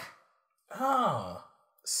drunk. Ah.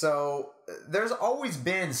 So there's always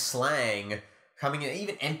been slang coming in,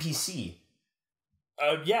 even NPC.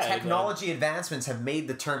 Technology advancements have made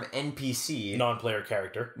the term NPC... non-player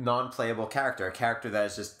character. Non-playable character. A character that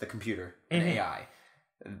is just the computer, an AI.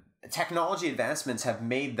 Technology advancements have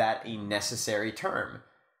made that a necessary term.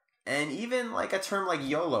 And even like a term like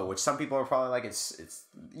YOLO, which some people are probably like, it's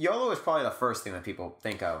YOLO is probably the first thing that people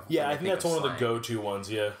think of. Yeah, I think that's one of the go-to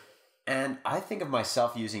ones, yeah. And I think of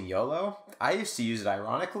myself using YOLO. I used to use it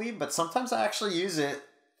ironically, but sometimes I actually use it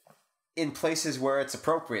in places where it's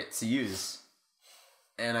appropriate to use.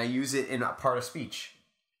 And I use it in a part of speech.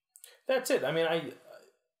 That's it. I mean, I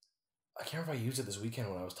can't remember if I used it this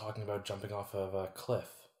weekend when I was talking about jumping off of a cliff.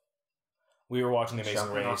 We were watching The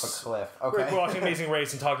Amazing Race. Off a cliff. Okay. We were watching Amazing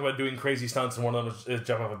Race and talking about doing crazy stunts, and one of them is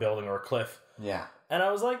jumping off a building or a cliff. Yeah. And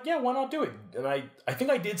I was like, yeah, why not do it? And I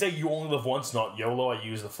think I did say you only live once, not YOLO. I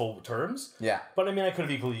used the full terms. Yeah. But I mean, I could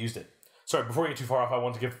have equally used it. Sorry, before we get too far off, I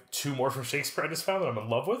want to give two more from Shakespeare I just found that I'm in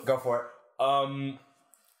love with. Go for it.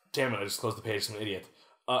 Damn it, I just closed the page. I'm an idiot.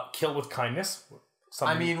 Kill with kindness.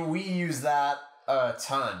 I mean, we use that a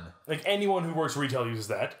ton. Like, anyone who works retail uses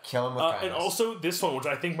that. Kill him with kindness. And also, this one, which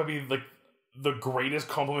I think might be, like, the greatest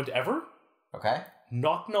compliment ever. Okay.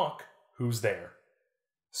 knock knock, who's there?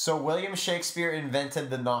 So William Shakespeare invented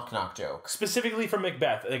the knock knock joke. Specifically from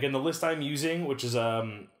Macbeth. Again, the list I'm using, which is,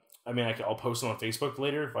 I'll post it on Facebook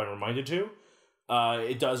later if I'm reminded to.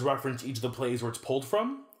 It does reference each of the plays where it's pulled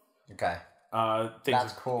from. Okay.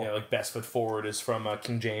 That's cool. Yeah, like Best Foot Forward is from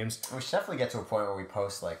King James. We should definitely get to a point where we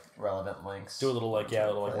post like relevant links. Do a little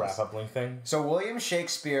wrap up link thing. So William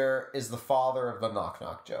Shakespeare is the father of the knock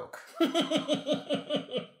knock joke.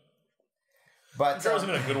 But that was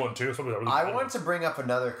even a good one too. I want to bring up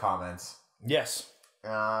another comment. Yes.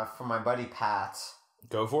 From my buddy Pat.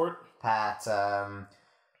 Go for it. Pat.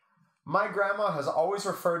 My grandma has always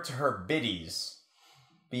referred to her biddies.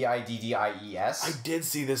 Biddies. I did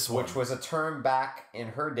see this one. Which was a term back in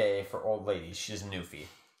her day for old ladies. She's a newfie.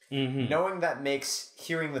 Mm-hmm. Knowing that makes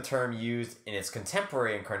hearing the term used in its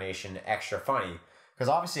contemporary incarnation extra funny. Because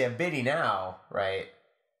obviously a biddy now, right?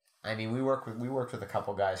 I mean, we worked with a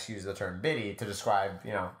couple guys who use the term biddy to describe,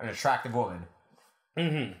 an attractive woman.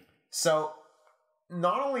 Mm-hmm. So,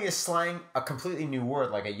 not only is slang a completely new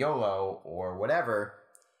word like a YOLO or whatever,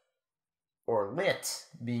 or lit,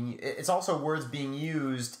 it's also words being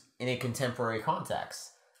used in a contemporary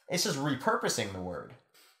context. It's just repurposing the word.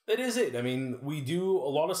 That is it. I mean, a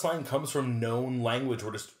lot of slang comes from known language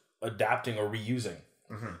we're just adapting or reusing.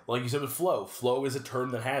 Mm-hmm. Like you said with flow. Flow is a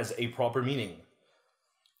term that has a proper meaning.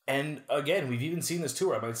 And again, we've even seen this too,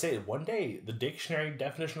 where I might say one day the dictionary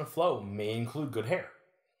definition of flow may include good hair.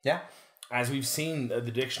 Yeah. As we've seen, the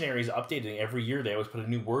dictionary is updating every year. They always put a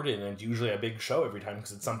new word in, and it's usually a big show every time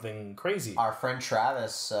because it's something crazy. Our friend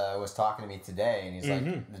Travis was talking to me today, and he's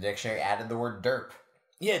like, the dictionary added the word derp.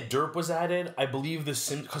 Yeah, derp was added. I believe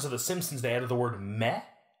because of The Simpsons, they added the word meh.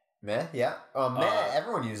 Meh, yeah. Meh,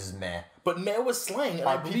 everyone uses meh. But meh was slang, and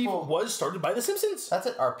I believe it was started by The Simpsons. That's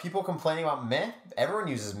it. Are people complaining about meh? Everyone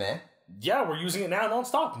uses meh. Yeah, we're using it now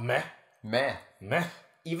nonstop. Meh. Meh. Meh.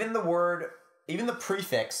 Even the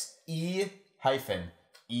prefix e-hyphen,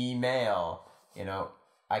 email,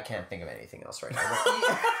 I can't think of anything else right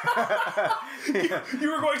now.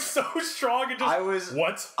 You were going so strong and just...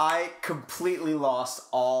 What? I completely lost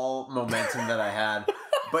all momentum that I had.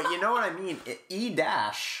 But you know what I mean?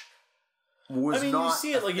 E-dash was not you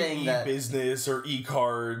see it like in e-business or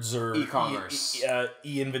e-cards or e-commerce.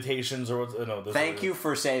 E-invitations or what... No, Thank you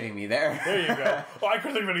for saving me there. There you go. Well, I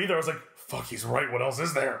couldn't think of it either. I was like, fuck, he's right. What else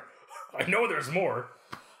is there? I know there's more.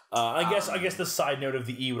 I guess the side note of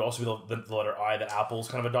the E would also be the letter I that Apple's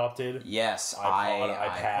kind of adopted. Yes,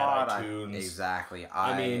 iPad, iTunes. Exactly.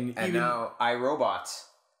 Now iRobot.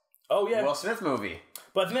 Oh yeah, Will Smith movie.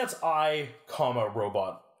 But I think that's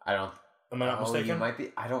robot. Am I not mistaken? You might be.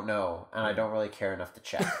 I don't know, and I don't really care enough to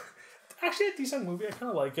check. Actually, a decent movie. I kind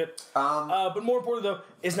of like it. But more important though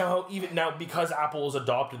is now because Apple has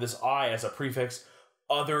adopted this I as a prefix,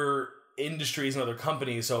 other industries and other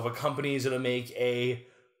companies. So if a company is going to make a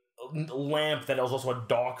lamp that is also a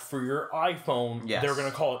dock for your iPhone, they're going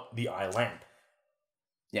to call it the iLamp.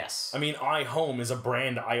 Yes. I mean, iHome is a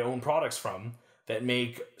brand I own products from that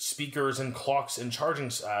make speakers and clocks and charging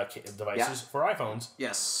devices for iPhones.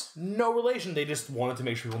 Yes. No relation. They just wanted to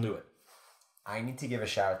make sure people knew it. I need to give a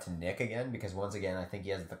shout out to Nick again because once again I think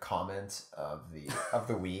he has the comment of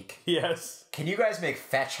the week. Yes. Can you guys make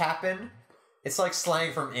fetch happen? It's like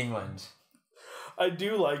slang from England. I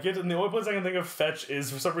do like it, and the only place I can think of fetch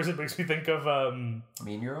is, for some reason, it makes me think of...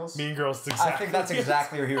 Mean Girls? Mean Girls, exactly. I think that's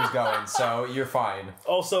exactly where he was going, so you're fine.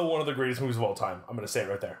 Also, one of the greatest movies of all time. I'm going to say it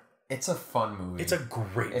right there. It's a fun movie. It's a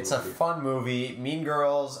great movie. It's a fun movie. Mean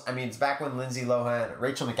Girls, it's back when Lindsay Lohan...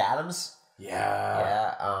 Rachel McAdams?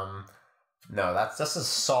 Yeah. Yeah, no, that's just a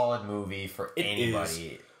solid movie for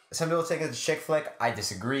anybody. Some people think it's a chick flick. I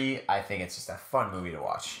disagree. I think it's just a fun movie to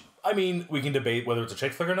watch. I mean, we can debate whether it's a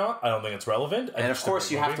chick flick or not. I don't think it's relevant. And of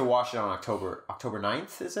course, you have to watch it on October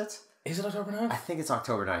 9th, is it? Is it October 9th? I think it's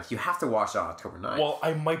October 9th. You have to watch it on October 9th. Well,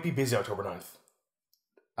 I might be busy October 9th.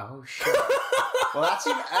 Oh, shit. Well, that's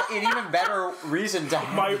an even better reason to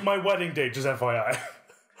have... My wedding date, just FYI.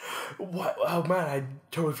 What? Oh, man, I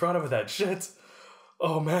totally forgot about that shit.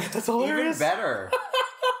 Oh, man, that's hilarious. Even better.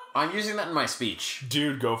 I'm using that in my speech.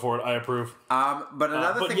 Dude, go for it. I approve. But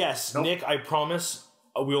another thing... But yes, nope. Nick, I promise...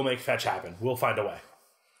 We'll make fetch happen. We'll find a way.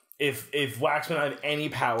 If Waxman have any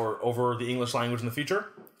power over the English language in the future,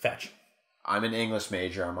 fetch. I'm an English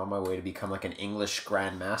major. I'm on my way to become like an English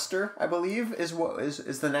grandmaster, I believe, is what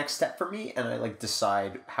is the next step for me, and I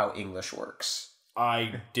decide how English works.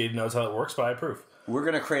 I did know how it works, but I approve. We're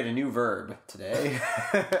gonna create a new verb today.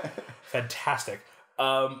 Fantastic.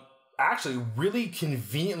 Actually, really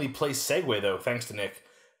conveniently placed segue though, thanks to Nick,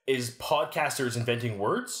 is podcasters inventing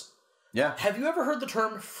words. Yeah. Have you ever heard the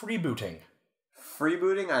term freebooting?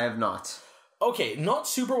 Freebooting? I have not. Okay, not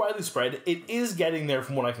super widely spread. It is getting there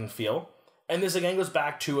from what I can feel. And this again goes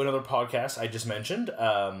back to another podcast I just mentioned,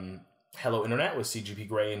 Hello Internet with CGP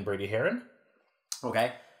Grey and Brady Heron.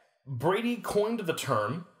 Okay. Brady coined the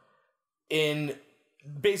term in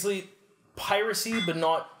basically piracy, but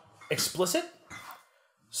not explicit.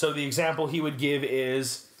 So the example he would give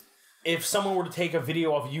is if someone were to take a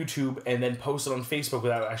video off YouTube and then post it on Facebook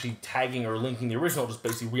without actually tagging or linking the original, just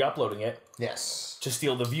basically re-uploading it. Yes. To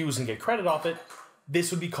steal the views and get credit off it,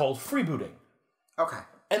 this would be called freebooting. Okay.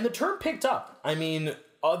 And the term picked up. I mean,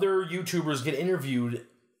 other YouTubers get interviewed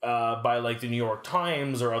by like the New York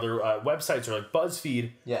Times or other websites or like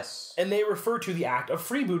BuzzFeed. Yes. And they refer to the act of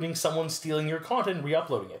freebooting, someone stealing your content and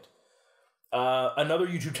re-uploading it. Another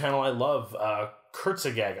YouTube channel I love,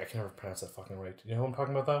 Kurtzagag. I can never pronounce that fucking right. Do you know who I'm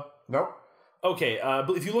talking about though? Nope. Okay,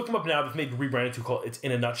 but if you look them up now, they've made rebranded to call it's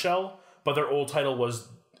In a Nutshell, but their old title was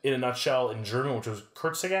In a Nutshell in German, which was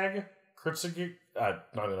Kurtzagag.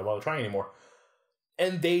 Not gonna bother trying anymore.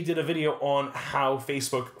 And they did a video on how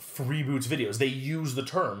Facebook freeboots videos. They use the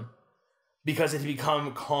term because it had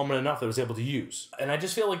become common enough that it was able to use. And I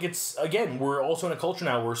just feel like it's, again, we're also in a culture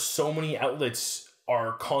now where so many outlets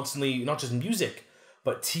are constantly, not just music,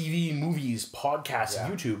 but TV, movies, podcasts,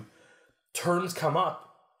 and YouTube. Terms come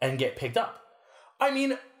up and get picked up. I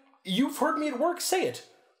mean, you've heard me at work say it.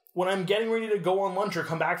 When I'm getting ready to go on lunch or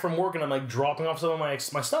come back from work and I'm like dropping off some of my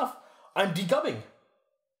stuff, I'm degubbing.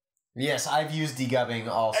 Yes, I've used degubbing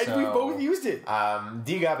also. And we both used it.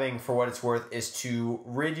 Degubbing, for what it's worth, is to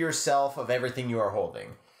rid yourself of everything you are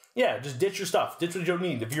holding. Yeah, just ditch your stuff. Ditch what you don't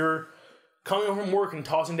need. If you're coming home from work and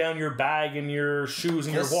tossing down your bag and your shoes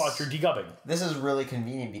and your watch, you're degubbing. This is really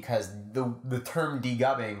convenient because the term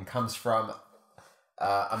degubbing comes from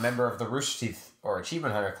a member of the Rooster Teeth or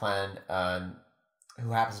Achievement Hunter clan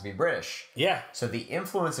who happens to be British. Yeah. So the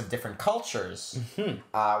influence of different cultures.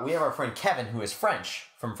 We have our friend Kevin, who is French,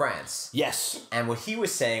 from France. Yes. And what he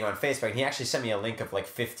was saying on Facebook, and he actually sent me a link of like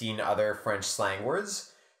 15 other French slang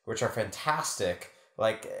words, which are fantastic.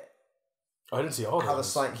 Like, I didn't see all of how the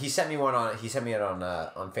slang. He sent me it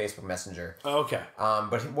on Facebook Messenger. Okay.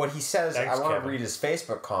 But what he says, Thanks, I want Kevin. to read his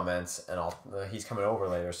Facebook comments, and he's coming over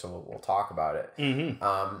later, so we'll talk about it.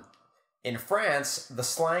 In France, the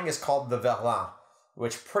slang is called the verlan,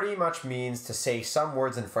 which pretty much means to say some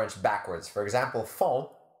words in French backwards. For example, fond,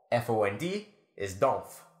 F-O-N-D, is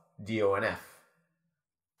donf, D-O-N-F.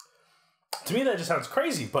 To me, that just sounds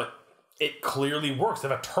crazy, but it clearly works. They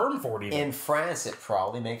have a term for it even. In France, it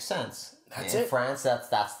probably makes sense. In France, that's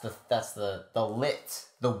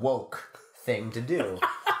the woke thing to do.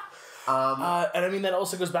 And I mean, that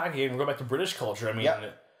also goes back again. We go back to British culture. I mean,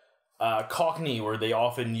 Cockney, where they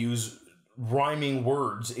often use rhyming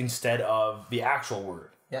words instead of the actual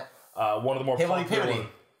word. Yeah. One of the more popular ones.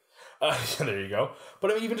 there you go. But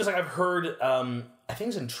I mean, even just like I've heard, I think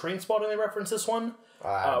it's in Trainspotting they reference this one,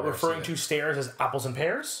 referring to stairs as apples and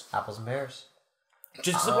pears. Apples and pears.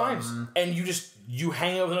 Just the rhymes. And you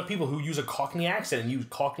hang out with enough people who use a Cockney accent and use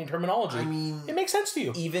Cockney terminology. I mean, it makes sense to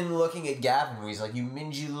you. Even looking at Gavin, where he's like, "You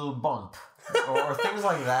mingy little bump," or things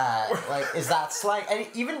like that. Like, is that slang? And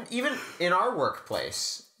even in our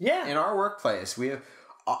workplace. Yeah. In our workplace, we have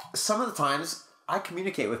some of the times I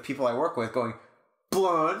communicate with people I work with going,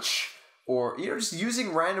 "Blunch," or just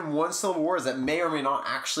using random one-syllable words that may or may not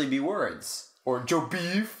actually be words. Or Joe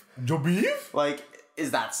Beef. Joe Beef? Like, is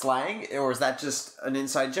that slang, or is that just an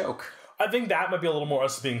inside joke? I think that might be a little more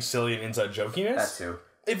us being silly and inside jokiness. That too.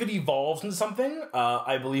 If it evolves into something,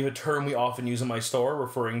 I believe a term we often use in my store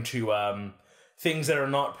referring to things that are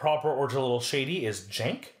not proper or just a little shady is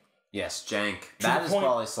jank. Yes, jank. That is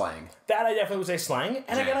probably slang. That I definitely would say slang.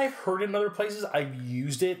 And again, I've heard it in other places. I've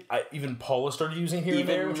used it. Even Paula started using it here and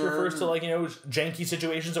there, which refers to janky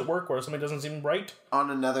situations at work where something doesn't seem right. On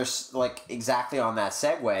another, exactly on that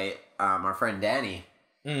segue, our friend Danny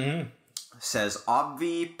says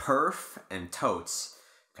obvi, perf, and totes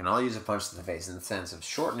can all use a punch to the face in the sense of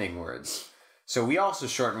shortening words. So we also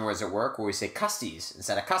shorten words at work where we say custies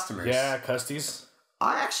instead of customers. Yeah, custies.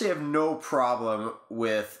 I actually have no problem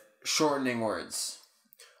with shortening words.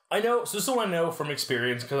 I know, so this is what I know from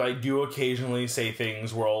experience, because I do occasionally say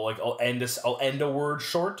things where I'll end a word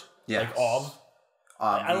short. Yes. Like ob.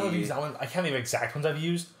 I don't know if you use that one. I can't think of exact ones I've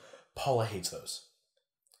used. Paula hates those.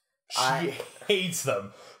 She hates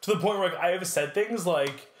them. To the point where I have said things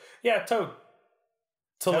like, yeah, tote.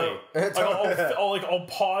 Late. I'll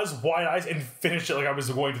pause, wide eyes, and finish it like I was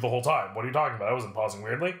going to the whole time. What are you talking about? I wasn't pausing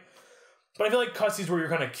weirdly. But I feel like custies where you're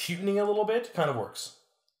kind of cutening a little bit kind of works.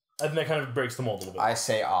 I think that kind of breaks the mold a little bit. I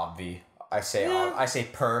say obvi. I say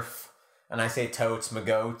perf. And I say totes,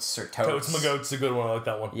 magoats, or totes. Totes, magoats is a good one. I like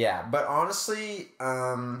that one. Yeah, but honestly,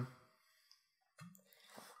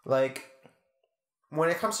 Like, when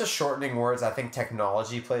it comes to shortening words, I think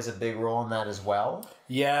technology plays a big role in that as well.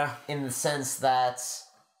 Yeah. In the sense that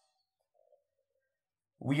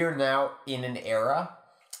we are now in an era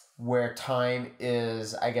where time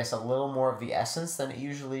is, I guess, a little more of the essence than it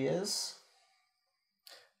usually is.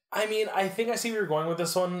 I mean, I think I see where you're going with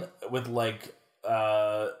this one, with, like,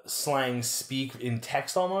 slang speak in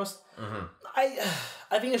text almost. Mm-hmm.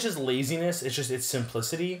 I think it's just laziness. It's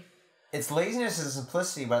simplicity. It's laziness and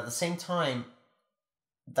simplicity, but at the same time,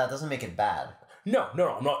 that doesn't make it bad. No,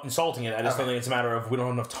 I'm not insulting it. I just don't think it's a matter of we don't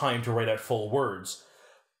have enough time to write out full words.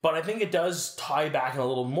 But I think it does tie back in a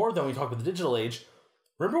little more than we talk about the digital age.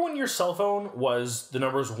 Remember when your cell phone was the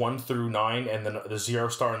numbers 1 through 9 and then the 0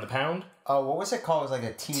 star and the pound? Oh, what was it called? It was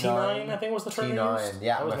like a T9. T9, I think was the term T9,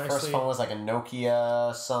 yeah. My first phone was like a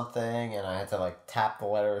Nokia something, and I had to like tap the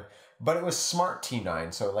letter. But it was smart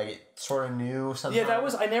T9, so like it sort of knew something. Yeah, that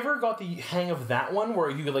was. I never got the hang of that one where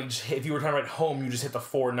you could like just, if you were trying to write home, you just hit the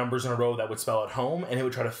 4 numbers in a row that would spell out home, and it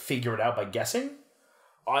would try to figure it out by guessing.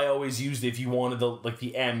 I always used if you wanted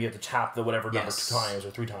the M, you have to tap the whatever number 2 times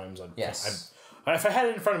or 3 times. Yes. If I had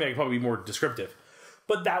it in front of me, I could probably be more descriptive.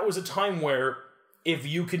 But that was a time where if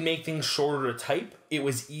you could make things shorter to type, it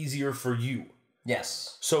was easier for you.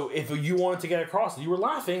 Yes. So if you wanted to get across, you were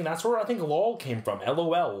laughing, that's where I think lol came from.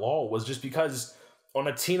 LOL, lol, was just because on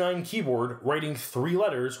a T9 keyboard, writing 3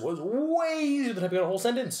 letters was way easier than typing out a whole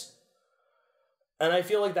sentence. And I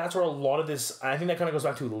feel like that's where a lot of this, I think that kind of goes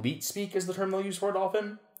back to leet speak is the term they'll use for it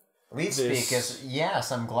often. Leet speak is,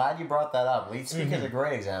 yes, I'm glad you brought that up. Leet speak is a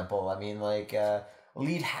great example. I mean, like,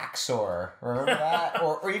 lead hacksaw, remember that?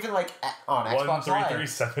 or even like on Xbox Live.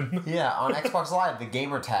 1337. Yeah, on Xbox Live, the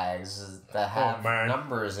gamer tags that have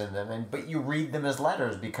numbers in them, but you read them as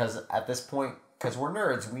letters because at this point, because we're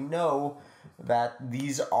nerds, we know that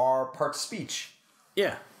these are parts of speech.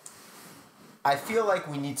 Yeah. I feel like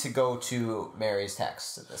we need to go to Mary's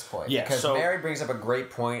text at this point. Yeah, because Mary brings up a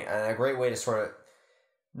great point and a great way to sort of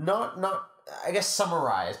not I guess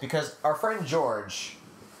summarize, because our friend George,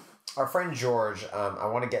 I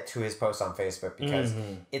want to get to his post on Facebook because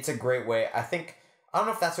it's a great way. I don't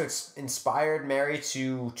know if that's what inspired Mary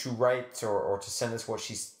to write or to send us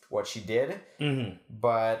what she did. Mm-hmm.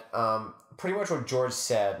 But pretty much what George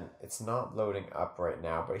said, it's not loading up right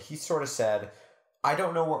now, but he sort of said, I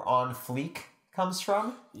don't know where on fleek comes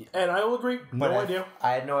from. And I will agree. No idea.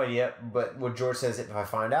 I had no idea, but what George says, if I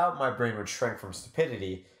find out, my brain would shrink from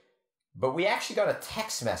stupidity. But we actually got a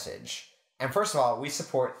text message. And first of all, we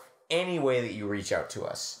support any way that you reach out to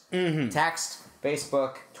us. Mm-hmm. Text,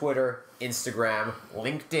 Facebook, Twitter, Instagram,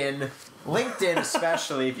 LinkedIn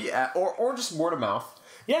especially, if you, or just word of mouth.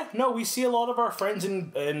 Yeah, no, we see a lot of our friends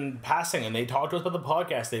in passing, and they talk to us about the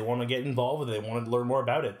podcast. They want to get involved with it. They want to learn more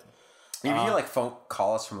about it. Maybe you like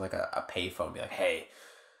call us from like a pay phone, be like, hey,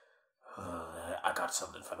 I got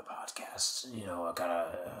something for the podcast. You know, I got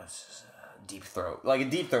a deep throat, like a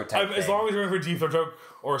deep throat type thing. As long as you're going for a deep throat joke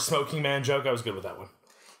or a smoking man joke, I was good with that one.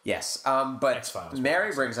 Yes, but X-Files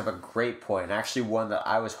Mary brings up a great point, and actually one that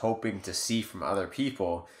I was hoping to see from other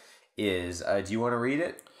people is, do you want to read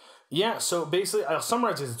it? Yeah, so basically, I'll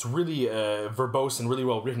summarize it. It's really verbose and really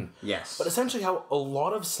well written. Yes. But essentially how a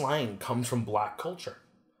lot of slang comes from black culture.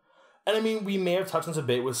 And I mean, we may have touched on this a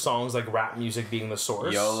bit with songs like rap music being the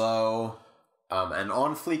source. YOLO. And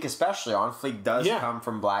On Fleek especially. On Fleek does come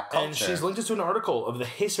from black culture. And she's linked us to an article of the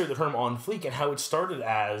history of the term On Fleek and how it started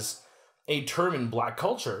as a term in black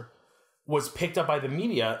culture, was picked up by the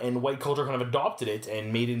media, and white culture kind of adopted it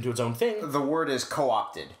and made it into its own thing. The word is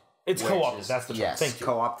co-opted. It's co-opted, that's the term. Yes, thank you.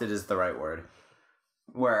 Co-opted is the right word.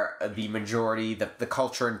 Where the majority, the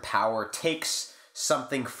culture in power takes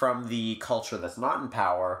something from the culture that's not in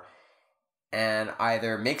power and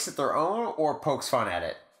either makes it their own or pokes fun at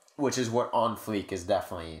it, which is what On Fleek has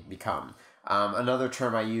definitely become. Another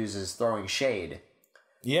term I use is throwing shade.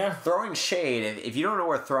 Yeah. Throwing shade, if you don't know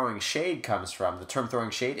where throwing shade comes from, the term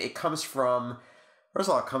throwing shade, it comes from, first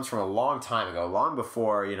of all, it comes from a long time ago, long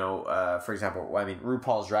before, for example, I mean,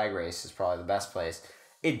 RuPaul's Drag Race is probably the best place.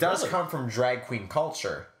 It does come from drag queen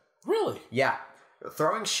culture. Really? Yeah.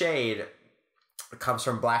 Throwing shade comes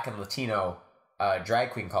from Black and Latino drag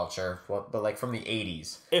queen culture, but like from the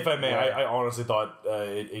 80s. If I may, I honestly thought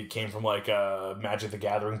it came from like a Magic the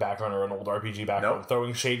Gathering background or an old RPG background. Nope.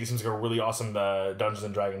 Throwing shade seems like a really awesome Dungeons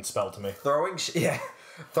and Dragons spell to me. Throwing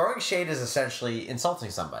shade is essentially insulting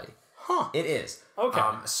somebody. Huh. It is. Okay.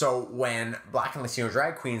 So when Black and Latino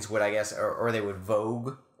drag queens would, I guess, or they would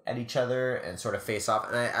vogue at each other and sort of face off,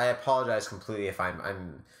 and I apologize completely if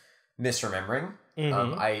I'm misremembering.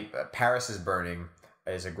 Mm-hmm. Paris is Burning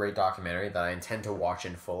is a great documentary that I intend to watch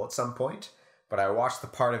in full at some point. but I watched the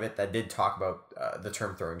part of it that did talk about the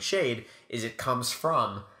term throwing shade, is it comes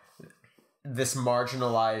from this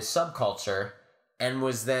marginalized subculture and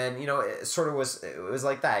was then, you know, it was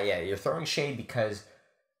like that. Yeah, you're throwing shade because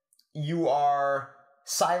you are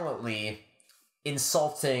silently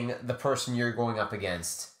insulting the person you're going up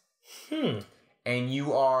against. And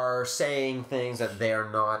you are saying things that they're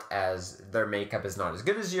not as, their makeup is not as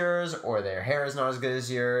good as yours, or their hair is not as good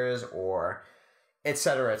as yours, or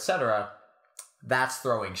etc., etc. That's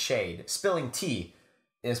throwing shade. Spilling tea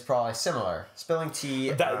is probably similar. Spilling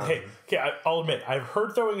tea... I'll admit, I've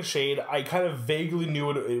heard throwing shade. I kind of vaguely knew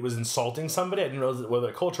it was insulting somebody. I didn't know what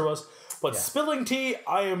their culture was. But spilling tea,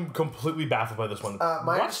 I am completely baffled by this one.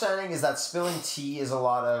 My understanding is that spilling tea is a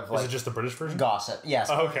lot of... is it just the British version? Gossip. Yes.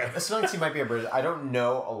 Oh, okay. Spilling tea might be a British... I don't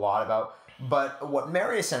know a lot about... But what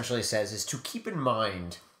Mary essentially says is to keep in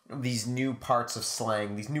mind these new parts of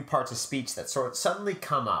slang, these new parts of speech that sort of suddenly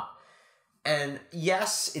come up. And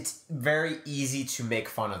yes, it's very easy to make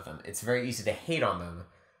fun of them. It's very easy to hate on them.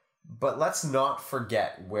 But let's not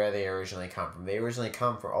forget where they originally come from. They originally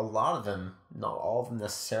come from, a lot of them, not all of them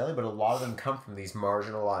necessarily, but a lot of them come from these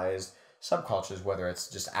marginalized subcultures, whether it's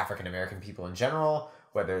just African American people in general,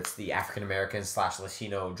 whether it's the African American /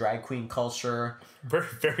 Latino drag queen culture. Very,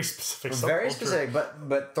 very specific subculture. Very specific,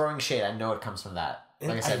 but throwing shade, I know it comes from that.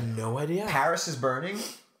 Like I said, have no idea. Paris is Burning,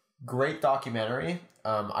 great documentary.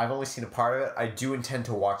 I've only seen a part of it. I do intend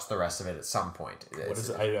to watch the rest of it at some point. What is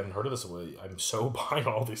it? I haven't heard of this. I'm so behind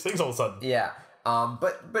on all these things all of a sudden. Yeah.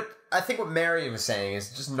 But I think what Mary was saying is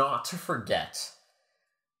just not to forget.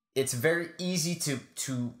 It's very easy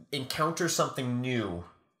to encounter something new,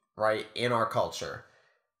 right, in our culture.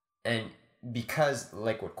 And because,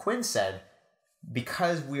 like what Quinn said,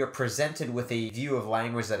 because we are presented with a view of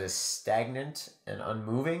language that is stagnant and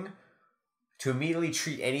unmoving, to immediately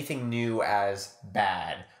treat anything new as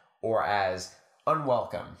bad or as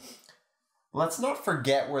unwelcome. Let's not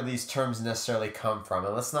forget where these terms necessarily come from,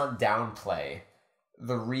 and let's not downplay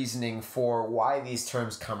the reasoning for why these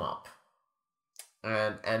terms come up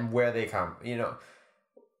and where they come. You know,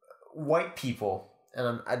 white people,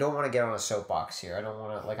 and I don't want to get on a soapbox here. I don't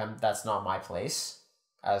want to, that's not my place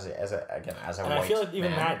as a white man. And I feel like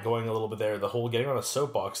even Matt going a little bit there, the whole getting on a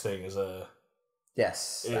soapbox thing is a...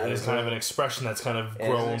 Yes. It is kind of an expression that's kind of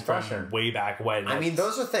grown from way back when. I mean,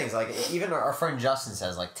 those are things, like, even our friend Justin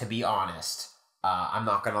says, like, to be honest, I'm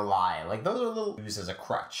not going to lie. Like, those are little used as a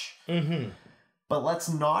crutch. Mm-hmm. But let's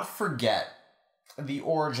not forget the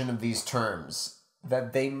origin of these terms.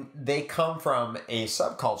 That they come from a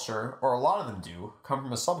subculture, or a lot of them do, come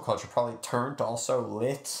from a subculture, probably turned also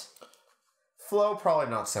lit. Flow, probably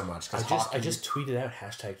not so much. I just tweeted out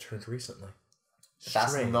 #turned recently.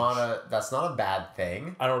 That's not a bad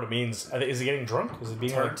thing. I don't know what it means. Is it getting drunk? Is it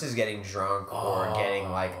being turned is getting drunk or getting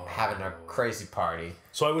having a crazy party.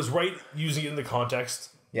 So I was right using it in the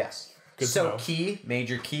context. Yes. Good so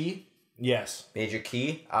major key. Yes. Major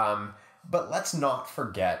key. But let's not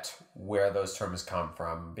forget where those terms come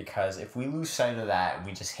from, because if we lose sight of that and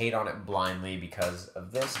we just hate on it blindly because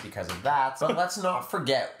of this, because of that, but let's not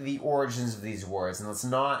forget the origins of these words, and let's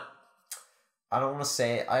not. I don't want to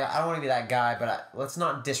say, I don't want to be that guy, but let's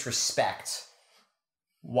not disrespect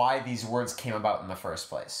why these words came about in the first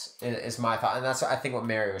place, is my thought. And that's, I think, what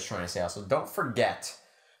Mary was trying to say also. Don't forget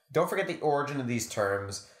the origin of these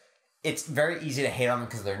terms. It's very easy to hate on them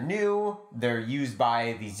because they're new. They're used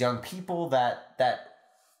by these young people that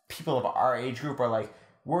people of our age group are like,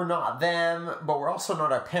 we're not them, but we're also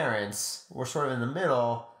not our parents. We're sort of in the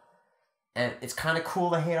middle. And it's kind of cool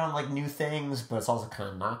to hate on, like, new things, but it's also kind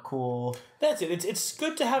of not cool. That's it. It's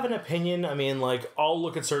good to have an opinion. I mean, like, I'll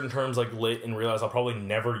look at certain terms like lit and realize I'll probably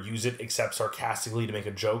never use it except sarcastically to make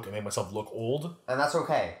a joke and make myself look old. And that's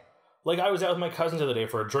okay. Like, I was out with my cousins the other day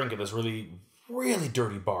for a drink at this really, really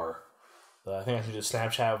dirty bar. I think I should just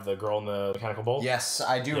Snapchat of the girl in the mechanical bull. Yes,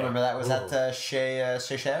 I do remember that. Was that Shay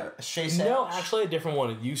Sandwich? No, actually a different one.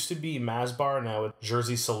 It used to be Maz Bar, now it's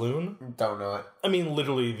Jersey Saloon. Don't know it. I mean,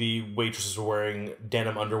 literally, the waitresses were wearing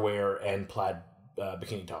denim underwear and plaid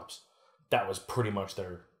bikini tops. That was pretty much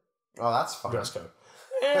their that's fun. Dress code.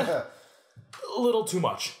 A little too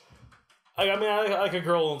much. I mean, I like a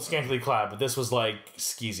girl scantily clad, but this was like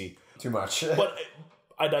skeezy. Too much. But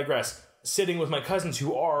I digress. Sitting with my cousins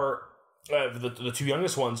who are... the two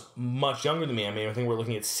youngest ones, much younger than me. I mean, I think we're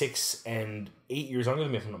looking at 6 and 8 years younger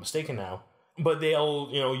than me, if I'm not mistaken now. But they'll,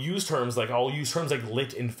 use terms like, I'll use terms like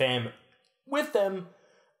lit and fam with them,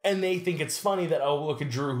 and they think it's funny that, oh, look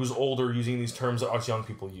at Drew, who's older, using these terms that us young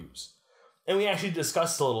people use. And we actually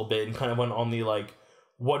discussed a little bit and kind of went on the, like,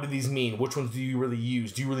 what do these mean? Which ones do you really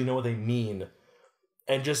use? Do you really know what they mean?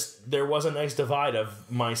 And just, there was a nice divide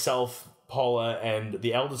of myself Paula and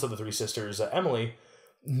the eldest of the three sisters, Emily,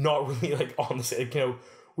 not really like on the same,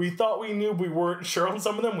 we thought we knew, we weren't sure on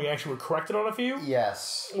some of them. We actually were corrected on a few.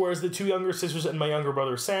 Yes. Whereas the two younger sisters and my younger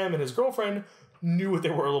brother Sam and his girlfriend knew what they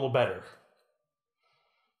were a little better.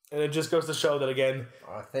 And it just goes to show that, again,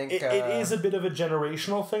 I think it is a bit of a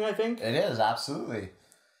generational thing, I think. It is, absolutely.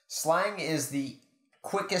 Slang is the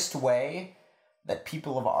quickest way that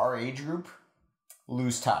people of our age group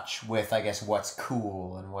lose touch with, I guess, what's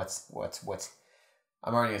cool and what's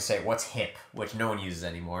I'm already going to say what's hip, which no one uses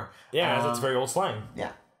anymore. Yeah, that's very old slang.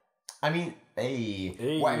 Yeah. I mean,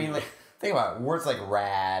 well, I mean, like, think about it. Words like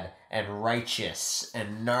rad and righteous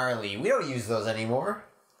and gnarly. We don't use those anymore.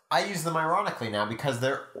 I use them ironically now because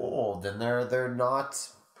they're old and they're not.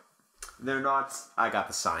 I got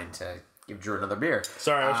the sign to give Drew another beer.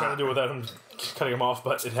 Sorry, I was trying to do it without him cutting him off,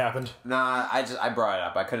 but it happened. Nah, I brought it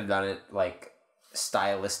up. I could have done it like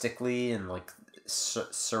stylistically and like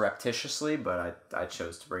surreptitiously, but I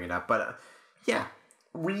chose to bring it up. But yeah,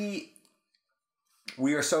 we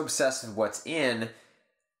are so obsessed with what's in,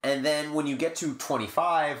 and then when you get to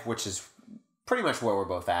 25, which is pretty much where we're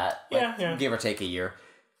both at, like, give or take a year,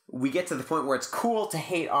 we get to the point where it's cool to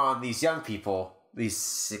hate on these young people, these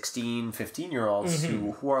 16, 15-year-olds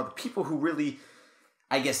who are the people who really,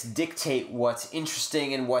 I guess, dictate what's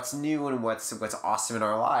interesting and what's new and what's awesome in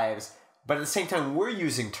our lives. But at the same time, we're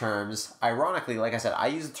using terms, ironically, like I said, I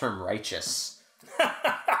use the term righteous.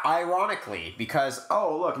 Ironically, because,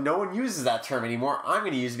 oh, look, no one uses that term anymore. I'm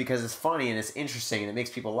going to use it because it's funny and it's interesting and it makes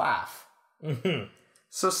people laugh.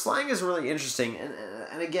 So slang is really interesting.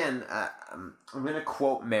 And again, I'm going to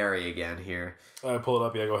quote Mary again here. Pull it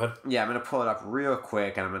up. Yeah, go ahead. Yeah, I'm going to pull it up real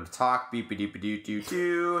quick and I'm going to talk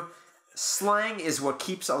beep-a-doop-a-doo-doo-doo. Slang is what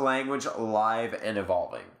keeps a language alive and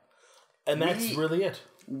evolving. And that's really it.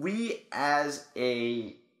 We as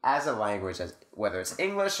a language, whether it's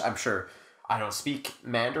English, I'm sure I don't speak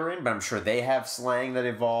Mandarin, but I'm sure they have slang that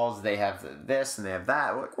evolves. They have this and they have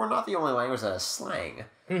that. Like, we're not the only language that has slang.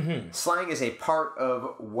 Slang is a part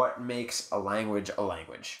of what makes a language a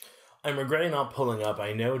language. I'm regretting not pulling up.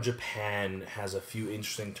 I know Japan has a few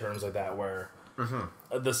interesting terms like that where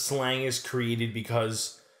the slang is created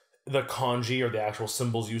because the kanji, or the actual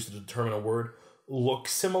symbols used to determine a word, look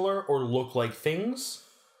similar or look like things.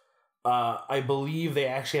 I believe they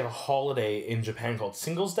actually have a holiday in Japan called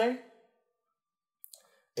Singles Day.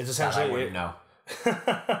 It's essentially... I wouldn't know.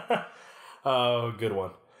 Oh, good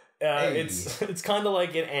one. It's kind of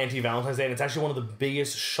like an anti-Valentine's Day, and it's actually one of the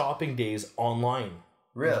biggest shopping days online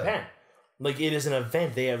in Japan. Like, it is an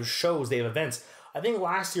event. They have shows. They have events. I think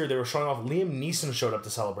last year they were showing off... Liam Neeson showed up to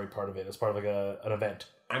celebrate part of it as part of like an event.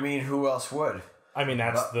 I mean, who else would? I mean,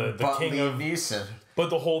 that's the king Liam of... Neeson. But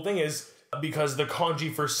the whole thing is... Because the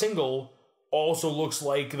kanji for single also looks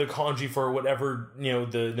like the kanji for whatever,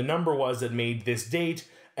 the number was that made this date,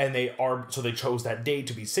 and they chose that date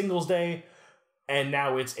to be Singles Day, and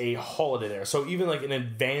now it's a holiday there. So even like in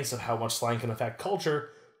advance of how much slang can affect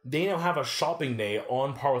culture, they now have a shopping day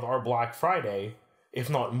on par with our Black Friday, if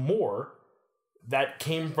not more, that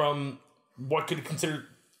came from what could consider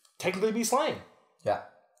technically be slang. Yeah.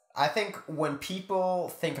 I think when people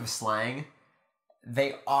think of slang,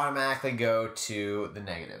 they automatically go to the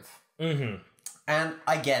negative. And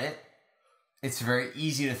I get it. It's very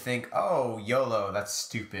easy to think, oh, YOLO, that's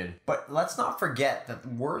stupid. But let's not forget that the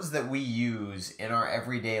words that we use in our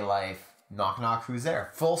everyday life, knock knock, who's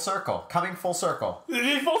there? Full circle. Coming full circle.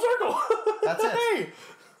 Full circle! That's it.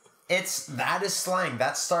 That is slang.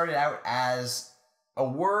 That started out as a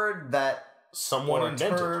word that someone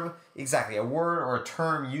invented. Term, exactly. A word or a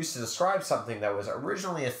term used to describe something that was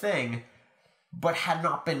originally a thing, but had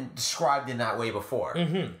not been described in that way before.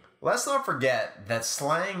 Let's not forget that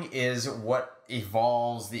slang is what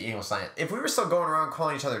evolves the English language. If we were still going around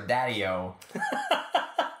calling each other daddy-o,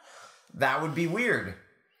 that would be weird.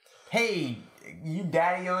 Hey, you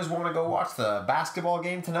daddy-os want to go watch the basketball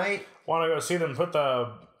game tonight? Want to go see them put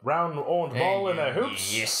the round orange ball in the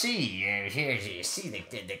hoops? You see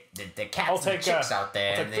the cats and the chicks out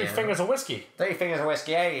there. I'll take 3 fingers of whiskey. 3 fingers of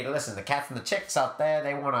whiskey. Hey, listen, the cats and the chicks out there,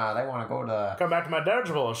 they wanna go to... Come back to my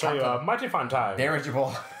dirigible. I'll show you a mighty fun time.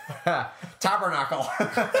 Dirigible. Tabernacle.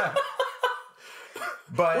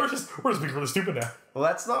 But we're just being really stupid now.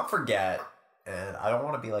 Let's not forget, and I don't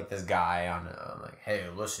want to be like this guy on like, hey,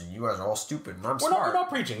 listen, you guys are all stupid and I'm smart. We're not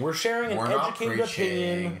preaching. We're sharing an educated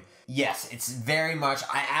opinion. Yes, it's very much,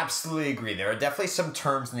 I absolutely agree. There are definitely some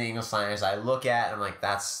terms in the English language I look at and I'm like,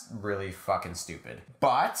 that's really fucking stupid.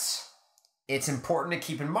 But it's important to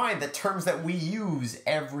keep in mind that terms that we use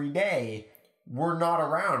every day were not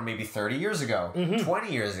around maybe 30 years ago,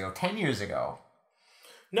 20 years ago, 10 years ago.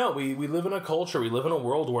 No, we live in a culture, we live in a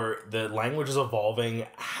world where the language is evolving,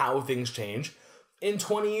 how things change. In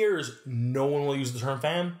 20 years, no one will use the term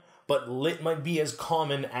fam, but lit might be as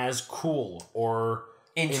common as cool or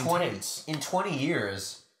intense. In 20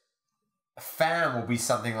 years, fam will be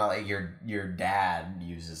something like your dad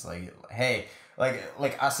uses. Like, hey,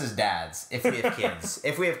 like us as dads, if we have kids.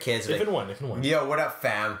 if we have kids. If and when. Yo, what up,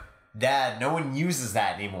 fam? Dad, no one uses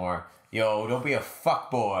that anymore. Yo, don't be a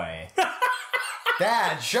fuckboy.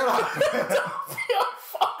 Dad, shut up. Don't be a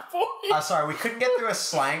fuckboy. Sorry, we couldn't get through a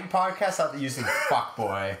slang podcast without using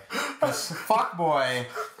fuckboy. Because fuckboy...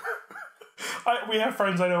 We have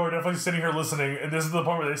friends I know who are definitely sitting here listening, and this is the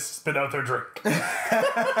point where they spit out their drink.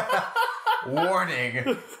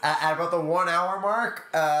 Warning. At about the 1 hour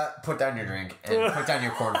mark, put down your drink and put down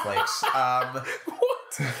your cornflakes. What?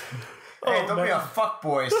 Hey, don't be a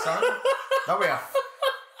fuckboy, son. Don't be a...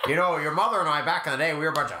 You know, your mother and I, back in the day, we were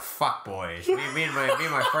a bunch of fuckboys. Me and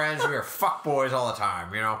my friends, we were fuckboys all the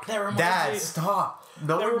time, you know? Dad, stop.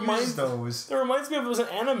 No one uses those. That reminds me of, it was an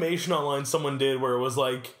animation online someone did where it was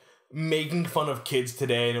like making fun of kids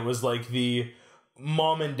today, and it was like the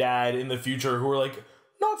mom and dad in the future who were like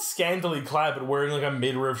not scantily clad, but wearing like a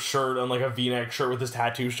midriff shirt and like a v-neck shirt with his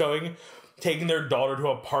tattoo showing, taking their daughter to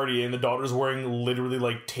a party, and the daughter's wearing literally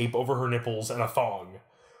like tape over her nipples and a thong.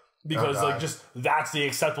 Because, like, just, that's the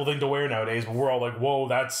acceptable thing to wear nowadays. But we're all like, whoa,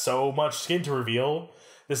 that's so much skin to reveal.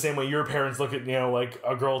 The same way your parents look at, you know, like,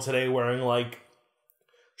 a girl today wearing, like,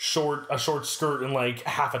 a short skirt and, like,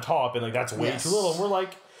 half a top. And, like, that's way too little. And we're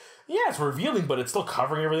like, yeah, it's revealing, but it's still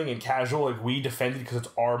covering everything in casual. Like, we defend it because it's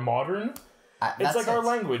our modern. It's like our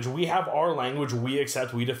language. We have our language. We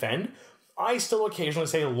accept. We defend. I still occasionally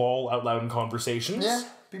say lol out loud in conversations. Yeah,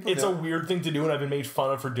 it's a weird thing to do, and I've been made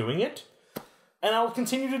fun of for doing it. And I'll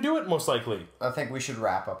continue to do it, most likely. I think we should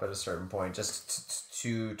wrap up at a certain point, just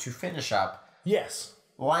to finish up. Yes.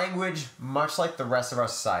 Language, much like the rest of our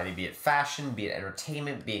society, be it fashion, be it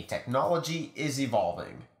entertainment, be it technology, is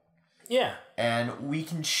evolving. Yeah. And we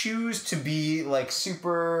can choose to be, like,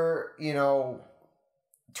 super, you know,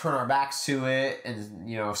 turn our backs to it and,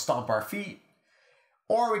 you know, stomp our feet.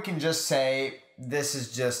 Or we can just say, this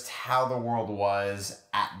is just how the world was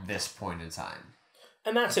at this point in time.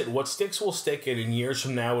 And that's it. What sticks will stick, and in years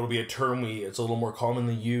from now, it'll be a term it's a little more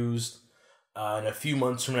commonly used. In a few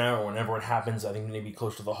months from now, or whenever it happens, I think maybe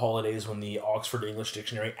close to the holidays, when the Oxford English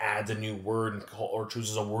Dictionary adds a new word or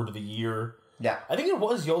chooses a word of the year. Yeah. I think it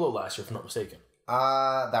was YOLO last year, if I'm not mistaken.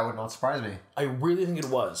 That would not surprise me. I really think it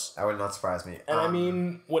was. That would not surprise me. And I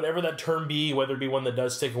mean, whatever that term be, whether it be one that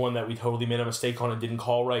does stick or one that we totally made a mistake on and didn't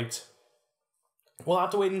call right, we'll have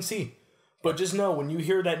to wait and see. But just know, when you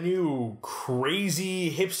hear that new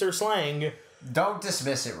crazy hipster slang, don't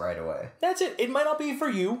dismiss it right away. That's it. It might not be for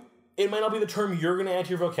you. It might not be the term you're going to add to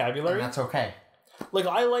your vocabulary. And that's okay. Like,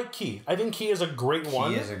 I like key. I think key is a great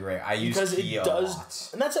one. Key is a great... I use key a lot.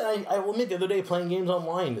 And that's it. I will admit, the other day, playing games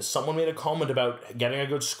online, someone made a comment about getting a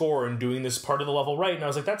good score and doing this part of the level right, and I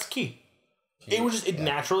was like, that's key. It was just, it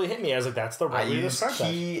naturally hit me. I was like, that's the right way to describe that. I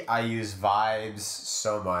use key. I use vibes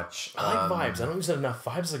so much. I like vibes. I don't use it enough.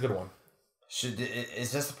 Vibes is a good one.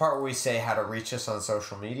 Is this the part where we say how to reach us on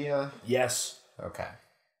social media? Yes. Okay.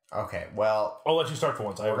 Well, I'll let you start for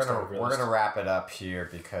once. We're gonna wrap it up here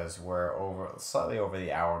because we're slightly over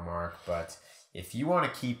the hour mark. But if you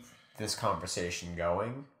want to keep this conversation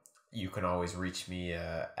going, you can always reach me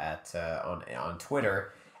on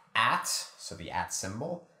Twitter so the @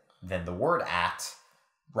 symbol, then the word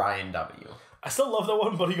Ryan W. I still love that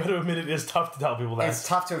one, but you got to admit it is tough to tell people that. It's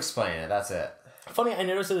tough to explain it. That's it. Funny, I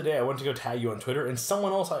noticed the other day I went to go tag you on Twitter, and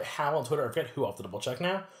someone else I have on Twitter, I forget who, I'll have to double check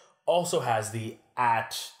now, also has the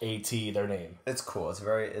 @AT their name. It's cool. It's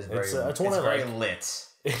very lit.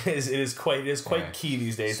 It is quite key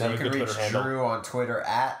these days so to have a good Twitter handle. Drew on Twitter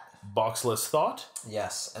 @BoxlessThought.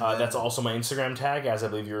 Yes. And that's also my Instagram tag, as I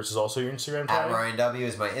believe yours is also your Instagram tag. Ryan W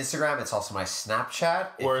is my Instagram. It's also my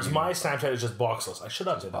Snapchat. Whereas my Snapchat is just Boxless. I should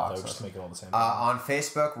update that though, just to make it all the same. On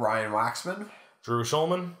Facebook, Ryan Waxman. Drew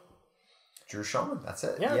Schulman. That's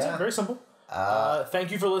it. Yeah, that's it. Very simple.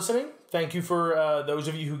 Thank you for listening. Thank you for those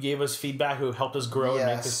of you who gave us feedback, who helped us grow and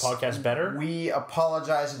make this podcast better. We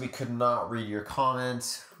apologize if we could not read your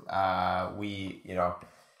comments. But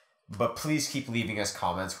please keep leaving us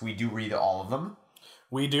comments. We do read all of them.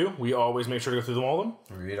 We do. We always make sure to go through them all of them.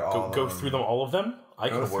 Read all of them. Go through them all of them.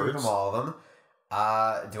 Go through them all of them.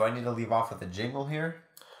 Do I need to leave off with a jingle here?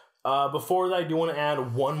 Before that, I do want to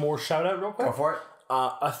add one more shout out real quick. Go for it.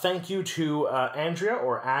 A thank you to Andrea,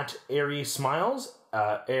 or @AirieSmiles,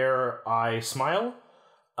 I Smile.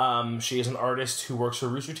 She is an artist who works for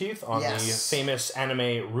Rooster Teeth on the famous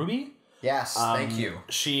anime Ruby. Yes, thank you.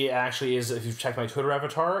 She actually is, if you've checked my Twitter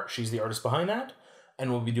avatar, she's the artist behind that. And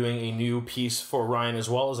we'll be doing a new piece for Ryan as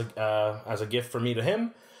well as a gift from me to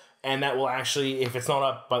him. And that will actually, if it's not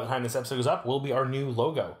up by the time this episode goes up, will be our new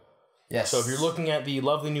logo. Yes. So if you're looking at the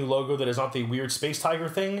lovely new logo that is not the weird space tiger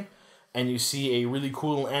thing, and you see a really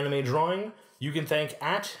cool anime drawing, you can thank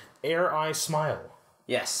 @AirEyeSmile.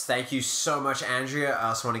 Yes, thank you so much, Andrea. I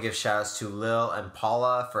also want to give shout-outs to Lil and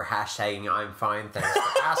Paula for hashtagging I'm fine. Thanks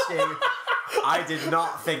for asking. I did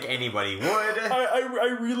not think anybody would.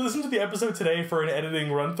 I re-listened to the episode today for an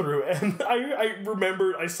editing run-through, and I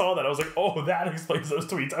remembered, I saw that. I was like, oh, that explains those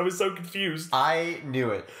tweets. I was so confused. I knew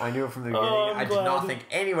it. I knew it from the beginning. I did not think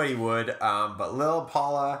anybody would, but Lil,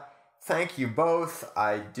 Paula, thank you both.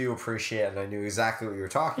 I do appreciate it, and I knew exactly what you were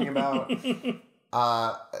talking about. Do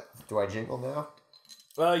I jingle now?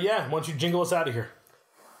 Yeah, why don't you jingle us out of here?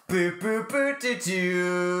 Boop, boop, boop, doo,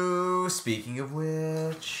 doo. Speaking of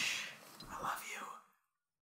which...